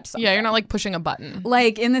actually touch something. Yeah, you're not like pushing a button.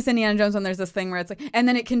 Like in this Indiana Jones one, there's this thing where it's like, and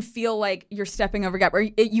then it can feel like you're stepping over a gap, or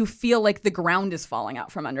you feel like the ground is falling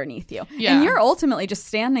out from underneath you. Yeah. And you're ultimately just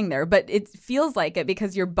standing there, but it feels like it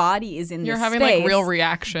because your body is in You're this having space. like real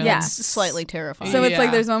reactions. Yeah. It's slightly terrifying. So it's like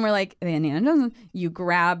Yeah. there's one where like the Indiana Jones, you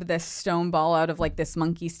grab this stone ball out of like this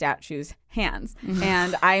monkey statue's hands,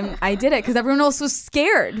 and I did it because everyone else was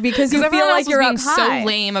scared because you feel everyone like else was you're being up high. so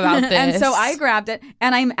lame about this. And so I grabbed it,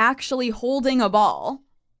 and I'm actually holding a ball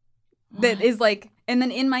that is like, and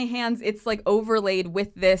then in my hands it's like overlaid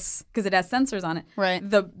with this because it has sensors on it. Right.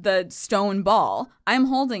 The stone ball. I'm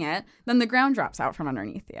holding it. Then the ground drops out from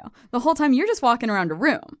underneath you. The whole time you're just walking around a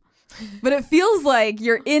room. But it feels like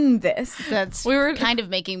you're in this. That's kind of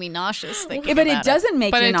making me nauseous thinking But about it doesn't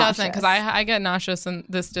make But you it nauseous. doesn't, because I get nauseous, and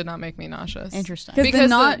this did not make me nauseous. Interesting. Because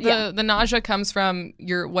the the nausea comes from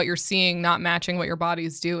what you're seeing not matching what your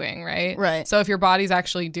body's doing, right? Right. So if your body's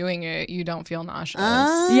actually doing it, you don't feel nauseous.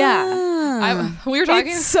 Yeah. We were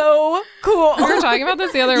talking. It's so cool. We were talking about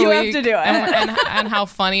this the other You week. have to do it. and how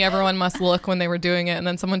funny everyone must look when they were doing it. And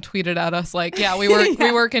then someone tweeted at us like, "Yeah, we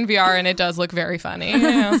work in VR, and it does look very funny." And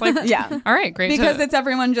I was like, Yeah. all right, great." Because it's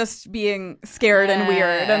everyone just being scared and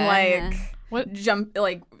weird and like What? jump,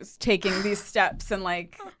 like taking these steps, and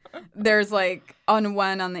like there's like on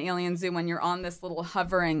the Alien Zoo when you're on this little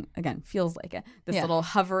hovering, again feels like it, this little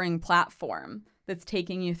hovering platform that's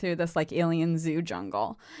taking you through this like Alien Zoo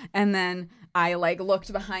jungle, and then I like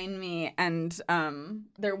looked behind me and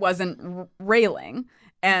there wasn't railing.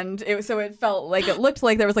 And it felt like it looked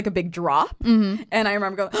like there was like a big drop, and I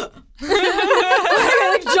remember going.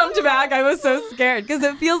 I like jumped back. I was so scared because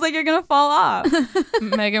it feels like you're gonna fall off.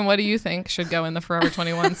 Megan, what do you think should go in the Forever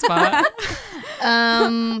 21 spot?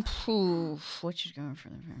 What should go for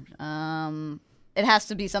the it has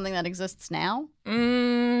to be something that exists now.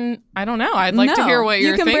 I don't know. I'd like to hear what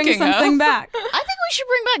you're you can thinking bring something of. back. I think we should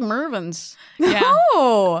bring back Mervyn's. Yeah,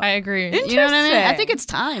 Oh, I agree. You know what I mean? I Interesting. think it's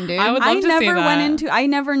time, dude. I would love to see that. I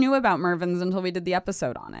never knew about Mervyn's until we did the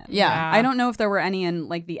episode on it. Yeah. I don't know if there were any in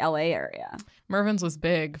like the LA area. Mervyn's was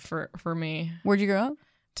big for me. Where'd you grow up?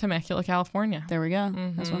 Temecula, California. There we go.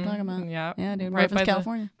 That's what I'm talking about. Yeah. Yeah, dude. Right Mervyn's, by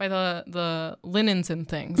California. by the linens and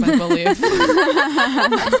things, I believe. Which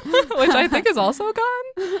I think is also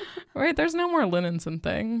gone. Right? There's no more linens and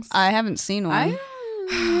things. I haven't seen one.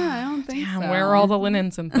 I don't think Damn, so. where are all the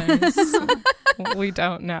linens and things? We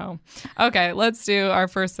don't know. Okay, let's do our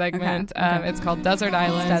first segment. Okay. It's called Desert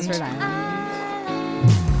Island. Desert Island.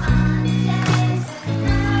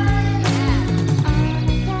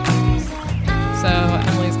 So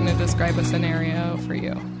Emily's going to describe a scenario for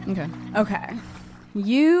you. Okay.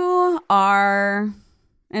 You are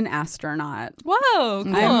an astronaut. Whoa,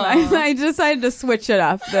 cool. I decided to switch it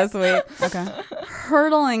up this week. Okay.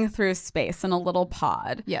 Hurtling through space in a little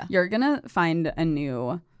pod. Yeah. You're going to find a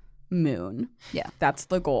new moon. Yeah. That's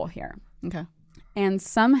the goal here. Okay. And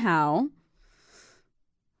somehow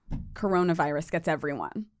coronavirus gets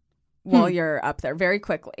everyone while you're up there very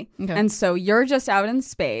quickly. Okay. And so you're just out in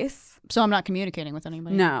space. So I'm not communicating with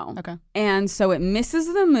anybody? No. Okay. And so it misses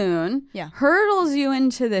the moon, hurtles you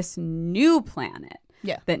into this new planet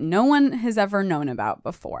that no one has ever known about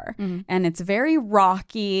before. And it's very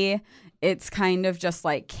rocky. It's kind of just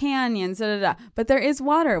like canyons, but there is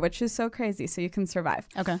water, which is so crazy, so you can survive.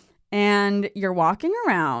 Okay. And you're walking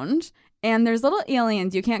around, and there's little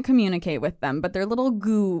aliens. You can't communicate with them, but they're little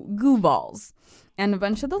goo balls. and a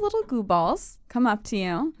bunch of the little goo balls come up to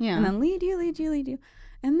you and then lead you.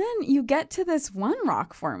 And then you get to this one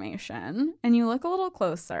rock formation and you look a little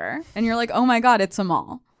closer and you're like, oh my God, it's a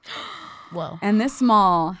mall. Whoa. And this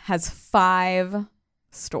mall has 5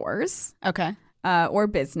 stores. Okay. Or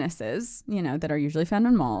businesses, that are usually found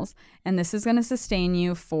in malls. And this is going to sustain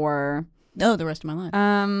you for... Oh, the rest of my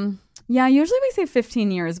life. Yeah, usually we say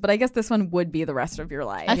 15 years, but I guess this one would be the rest of your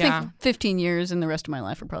life. I think 15 years and the rest of my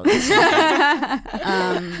life are probably the same.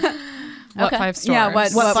 What 5 stores? Yeah,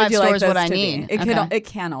 what 5 would you like stores this would I to need? be? Okay. It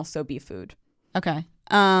can also be food. Okay.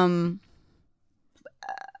 I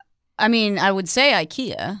mean, I would say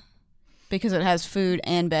IKEA because it has food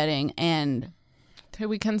and bedding and... Do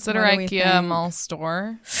we consider What do we IKEA a think? mall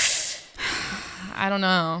store? I don't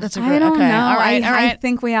know. That's a I don't know. All right. I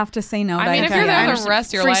think we have to say no. I mean, if okay. you're I there the understand. rest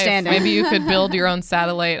of your life, Freestanding. maybe you could build your own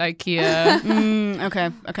satellite IKEA.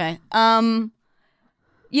 Okay.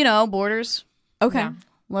 Borders. Okay. Yeah.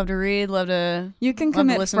 Love to read. Love to... You can Love to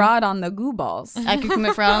commit listen. fraud on the goo balls. I could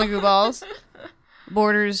commit fraud on the goo balls.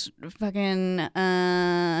 Borders, fucking...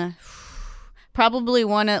 probably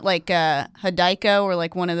one at like Hadaiko or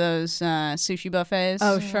like one of those sushi buffets.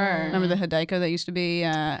 Oh, sure. Remember the Hadaiko that used to be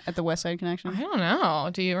at the West Side Connection? I don't know.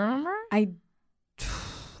 Do you remember? I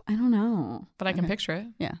don't know. But I can picture it.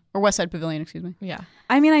 Yeah. Or West Side Pavilion, excuse me. Yeah.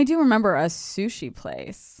 I mean, I do remember a sushi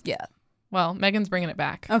place. Yeah. Well, Megan's bringing it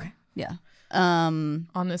back Okay. Yeah. on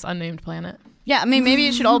this unnamed planet. Yeah, I mean, maybe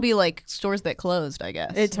it should all be like stores that closed, I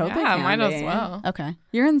guess. It totally Yeah, can might be. as well. Okay.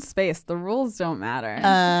 You're in space. The rules don't matter.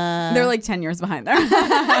 Uh, They're like 10 years behind there.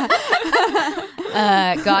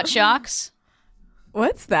 Got Shocks.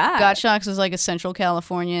 What's that? Got Shocks is like a Central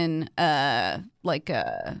Californian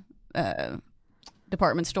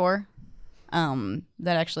department store that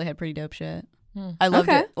actually had pretty dope shit. I loved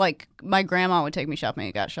Okay. it. Like, my grandma would take me shopping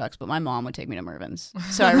at Got Shocks, but my mom would take me to Mervin's.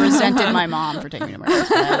 So I resented my mom for taking me to Mervin's,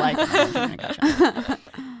 but I liked my mom taking me to Got Shocks.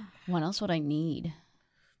 What else would I need?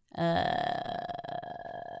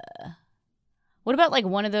 What about, like,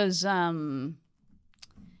 one of those, when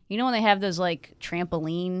they have those, like,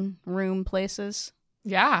 trampoline room places?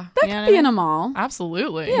 Yeah. That You know could what be I in mean? a mall.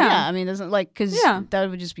 Absolutely. Yeah. I mean, doesn't, like, because Yeah. that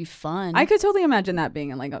would just be fun. I could totally imagine that being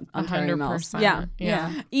in like Ontario Mills. 100%. Yeah.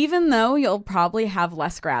 Yeah. Even though you'll probably have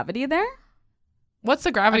less gravity there. What's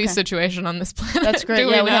the gravity Okay. situation on this planet? That's great. Do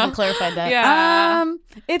Yeah, we we know? haven't clarified that. Yeah.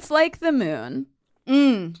 It's like the moon.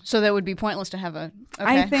 So that would be pointless to have a.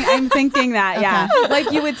 Okay. I'm thinking that. Yeah.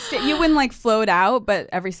 Like you wouldn't like float out, but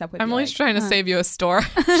every step would be Emily's like, trying to save you a store.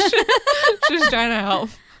 She's trying to help.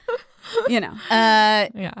 Yeah.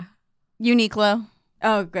 Uniqlo,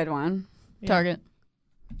 Oh, good one. Target.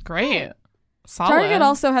 Great. Solid. Target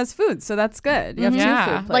also has food, so that's good. You have Yeah.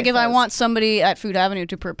 two food Like if I places. want somebody at Food Avenue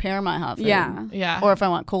to prepare my hot food. Yeah. Yeah. Or if I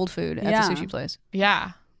want cold food at Yeah. the sushi place.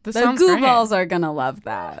 Yeah. This The sounds goo great. balls are gonna love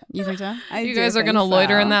that. You think so? You guys are going to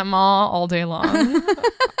loiter in that mall all day long.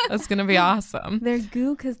 That's going to be awesome. They're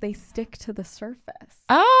goo because they stick to the surface.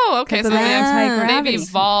 Oh, okay. 'Cause So of the they've anti-gravity.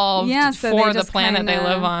 evolved Yeah, so for they the just planet they kinda-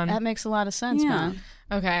 live on. That makes a lot of sense, Yeah. man.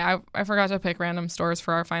 Okay, I forgot to pick random stores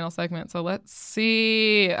for our final segment. So let's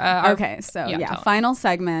see. Okay, so yeah, yeah, tell 'em. final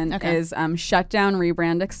segment Okay. is shut down,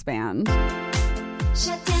 rebrand, expand.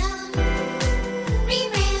 Shut down,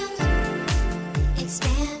 rebrand,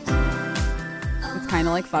 expand. It's kind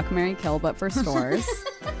of like fuck, marry, kill, but for stores.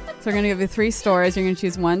 So we're going to give you 3 stores. You're going to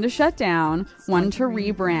choose one to shut down, one to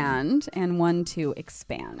rebrand, and one to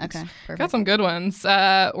expand. Okay, perfect. Got some good ones.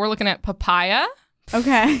 We're looking at Papaya,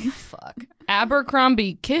 Okay. Fuck.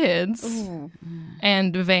 Abercrombie Kids,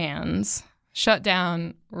 and Vans. Shut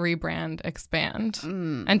down, rebrand, expand.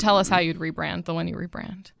 And tell us how you'd rebrand the one you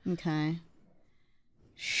rebrand. Okay.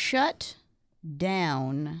 Shut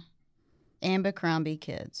down Abercrombie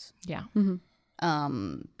Kids. Yeah.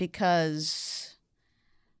 Because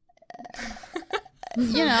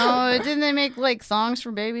didn't they make like songs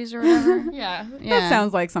for babies or whatever? Yeah. Yeah. That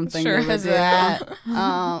sounds like something Sure. you would Because do. of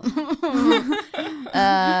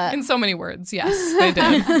that. In so many words, yes, they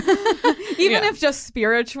did. Even Yeah. if just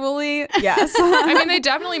spiritually, yes. I mean, they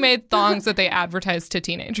definitely made songs that they advertised to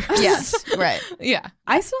teenagers. Yes, right. Yeah.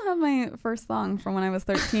 I still have my first song from when I was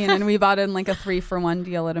 13, and we bought it in like a 3-for-1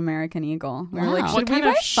 deal at American Eagle. We were like, Wow. should What we kind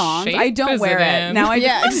buy of songs? shape I don't is wear it it. in? Now I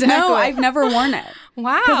Yeah, No, exactly. I've never worn it.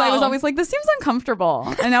 Wow. Because I was always like, this seems uncomfortable.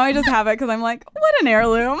 And now I just have it because I'm like, what an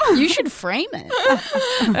heirloom. You should frame it.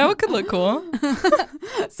 that could look cool.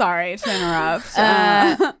 Sorry to interrupt.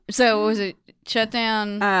 So what was it? Shut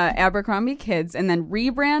down. Abercrombie Kids, and then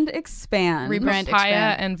rebrand, expand. Rebrand.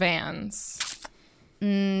 Papaya expand. and Vans.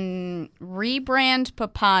 Rebrand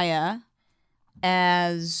Papaya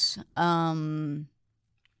as I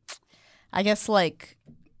guess like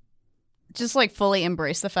just like fully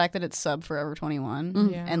embrace the fact that it's sub Forever 21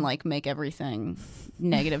 Yeah. and like make everything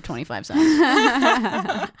negative 25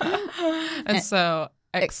 cents. And so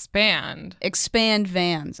expand. Expand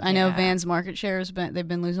Vans. I know Yeah. Vans market shares, but they've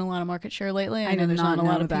been losing a lot of market share lately. I know did there's not not a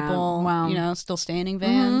lot know of that. people, Wow. still staying in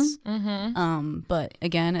Vans. Mm-hmm. But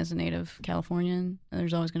again, as a native Californian,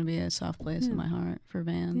 there's always going to be a soft place in my heart for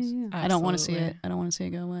Vans. Yeah. I don't want to see Absolutely. it. I don't want to see it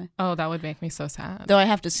go away. Oh, that would make me so sad. Though I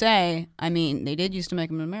have to say, I mean, they did used to make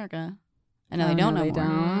them in America, and now Oh, they don't no, no they more.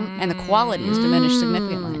 don't. And the quality has diminished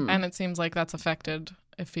significantly. And it seems like that's affected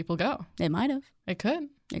if people go. It might have. It could.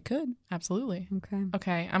 It could. Absolutely. Okay.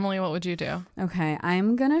 Okay, Emily, what would you do? Okay,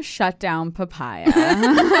 I'm gonna shut down Papaya.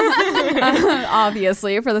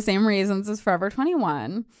 Obviously, for the same reasons as Forever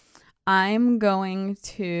 21. I'm going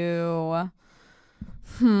to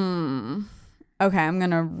Okay, I'm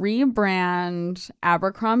gonna rebrand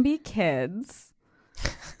Abercrombie Kids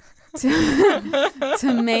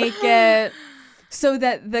to make it so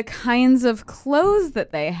that the kinds of clothes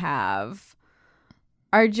that they have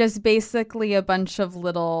are just basically a bunch of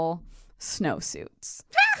little snowsuits,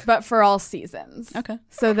 but for all seasons. Okay.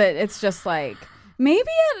 So that it's just like maybe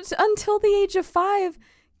until the age of 5,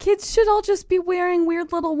 kids should all just be wearing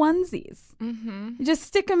weird little onesies. Mm-hmm. Just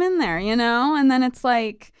stick them in there, and then it's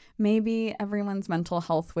like maybe everyone's mental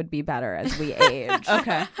health would be better as we age.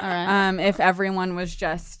 Okay. All right. If everyone was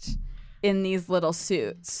just in these little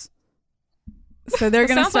suits. So they're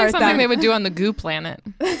going to Sounds like start something that. they would do on the Goo Planet.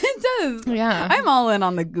 It does. Yeah. I'm all in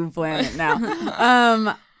on the Goo Planet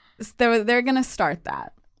now. So they're going to start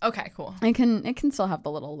that. Okay, cool. It can still have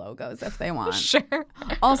the little logos if they want. Sure.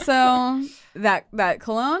 Also, that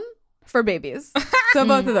cologne for babies. So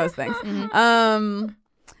both of those things. And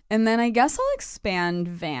then I guess I'll expand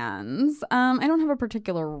Vans. I don't have a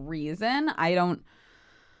particular reason. I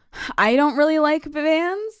don't really like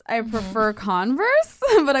Vans. I prefer Converse,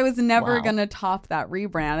 but I was never Wow. gonna top that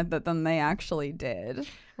rebrand that then they actually did.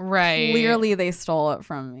 Right. Clearly, they stole it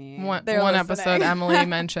from me. One They're episode, listening. Emily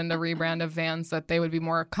mentioned a rebrand of Vans that they would be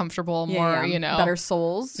more comfortable, more, better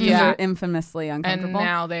soles. Yeah. Yeah, infamously and uncomfortable.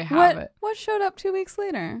 now they have it. What showed up 2 weeks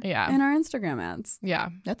later? Yeah. in our Instagram ads. Yeah.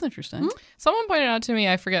 That's interesting. Someone pointed out to me,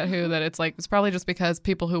 I forget who, that it's probably just because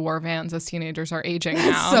people who wore Vans as teenagers are aging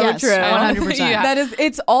now. So Yes, true. 100%. Yeah.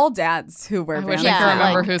 It's all dads who wear I wish Vans. I Yeah, could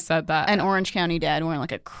remember like- who said that. An Orange County dad wearing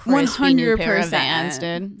like a crispy new pair of 100%. Vans,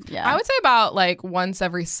 dude. Yeah. I would say about once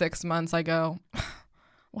every 6 months I go,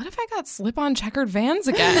 what if I got slip-on checkered Vans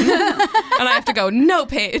again? And I have to go, no,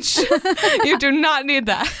 Paige. You do not need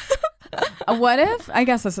that. What if, I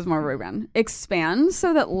guess this is more rebrand, expand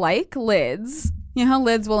so that like lids, you know how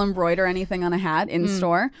lids will embroider anything on a hat in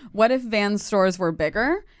store? What if Vans stores were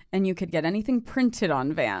bigger and you could get anything printed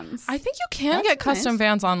on Vans? I think you can That's get custom nice.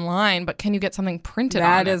 Vans online, but can you get something printed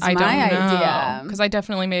That on it? is I my don't know. idea. Because I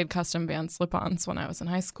definitely made custom Vans slip-ons when I was in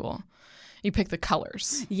high school. You pick the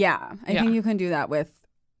colors. Yeah, I Yeah. think you can do that with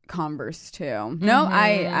Converse too. No,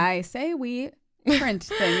 I say we print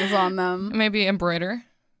things on them. Maybe embroider.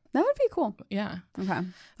 That would be cool. Yeah. Okay.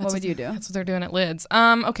 What would you do? That's what they're doing at Lids.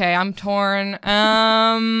 Okay, I'm torn.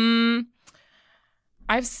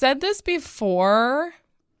 I've said this before,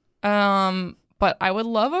 but I would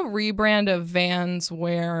love a rebrand of Vans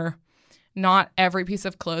where not every piece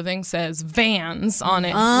of clothing says Vans on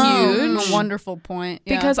it huge. A wonderful point.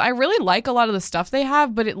 Yeah. Because I really like a lot of the stuff they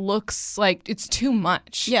have, but it looks like it's too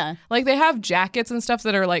much. Yeah. Like they have jackets and stuff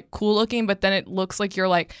that are cool looking, but then it looks like you're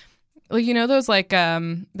those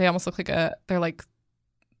they almost look like they're like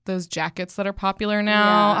those jackets that are popular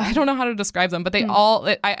now. Yeah. I don't know how to describe them, but they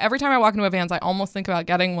every time I walk into a Vans, I almost think about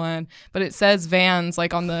getting one, but it says Vans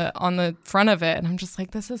on the front of it, and I'm just like,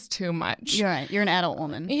 this is too much. You're right. You're an adult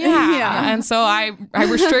woman. Yeah. Yeah. And so I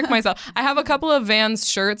restrict myself. I have a couple of Vans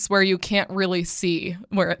shirts where you can't really see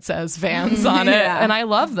where it says Vans on it, Yeah. and I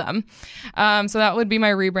love them. So that would be my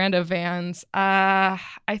rebrand of Vans. I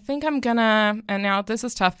think I'm gonna, and now this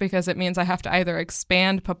is tough because it means I have to either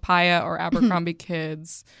expand Papaya or Abercrombie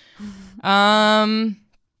Kids. I'm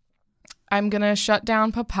gonna shut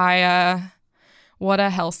down Papaya. What a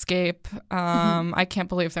hellscape. I can't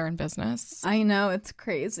believe they're in business. I know, it's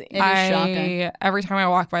crazy. It is shocking. Every time I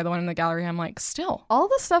walk by the one in the gallery, I'm like, still. All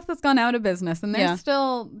the stuff that's gone out of business, and they're Yeah.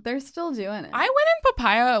 still doing it. I went in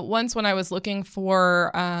Papaya once when I was looking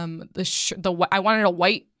for I wanted a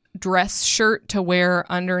white dress shirt to wear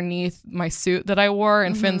underneath my suit that I wore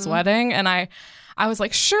in Finn's wedding, and I was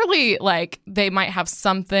like, surely they might have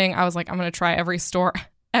something. I was like, I'm gonna try every store.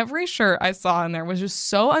 Every shirt I saw in there was just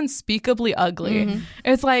so unspeakably ugly.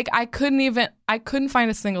 It's like I couldn't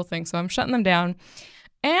find a single thing, so I'm shutting them down.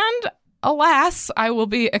 And alas, I will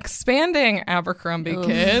be expanding Abercrombie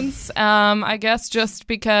Kids. I guess just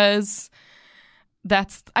because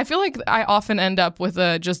I feel like I often end up with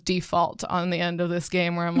a just default on the end of this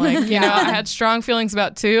game where I'm like, you know, I had strong feelings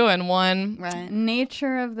about 2 and 1. Right.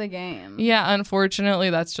 Nature of the game. Yeah,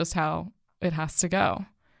 unfortunately, that's just how it has to go.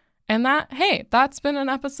 And that's been an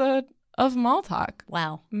episode of Mall Talk.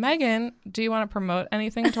 Wow. Megan, do you want to promote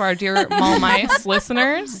anything to our dear Mall Mice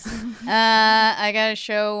listeners? I got a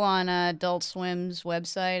show on Adult Swim's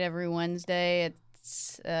website every Wednesday. It's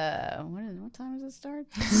what time does it start?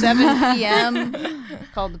 7 p.m.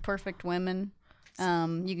 called The Perfect Women.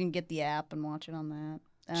 You can get the app and watch it on that.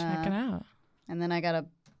 Check it out. And then I got a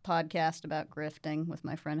podcast about grifting with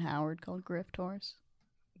my friend Howard called Grift Horse.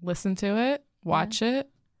 Listen to it, watch it,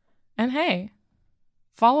 and hey,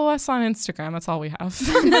 follow us on Instagram. That's all we have.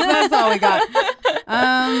 That's all we got.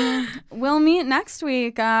 We'll meet next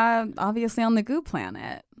week, obviously on the Goo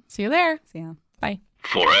Planet. See you there. See ya. Bye.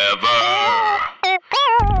 Forever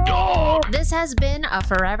Dog. This has been a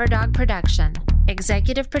Forever Dog production.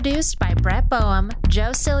 Executive produced by Brett Boehm, Joe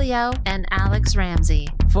Cilio, and Alex Ramsey.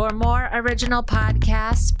 For more original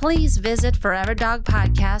podcasts, please visit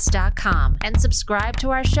foreverdogpodcast.com and subscribe to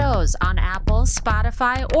our shows on Apple,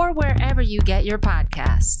 Spotify, or wherever you get your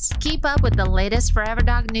podcasts. Keep up with the latest Forever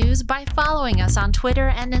Dog news by following us on Twitter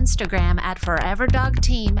and Instagram at Forever Dog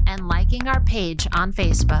Team and liking our page on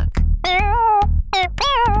Facebook.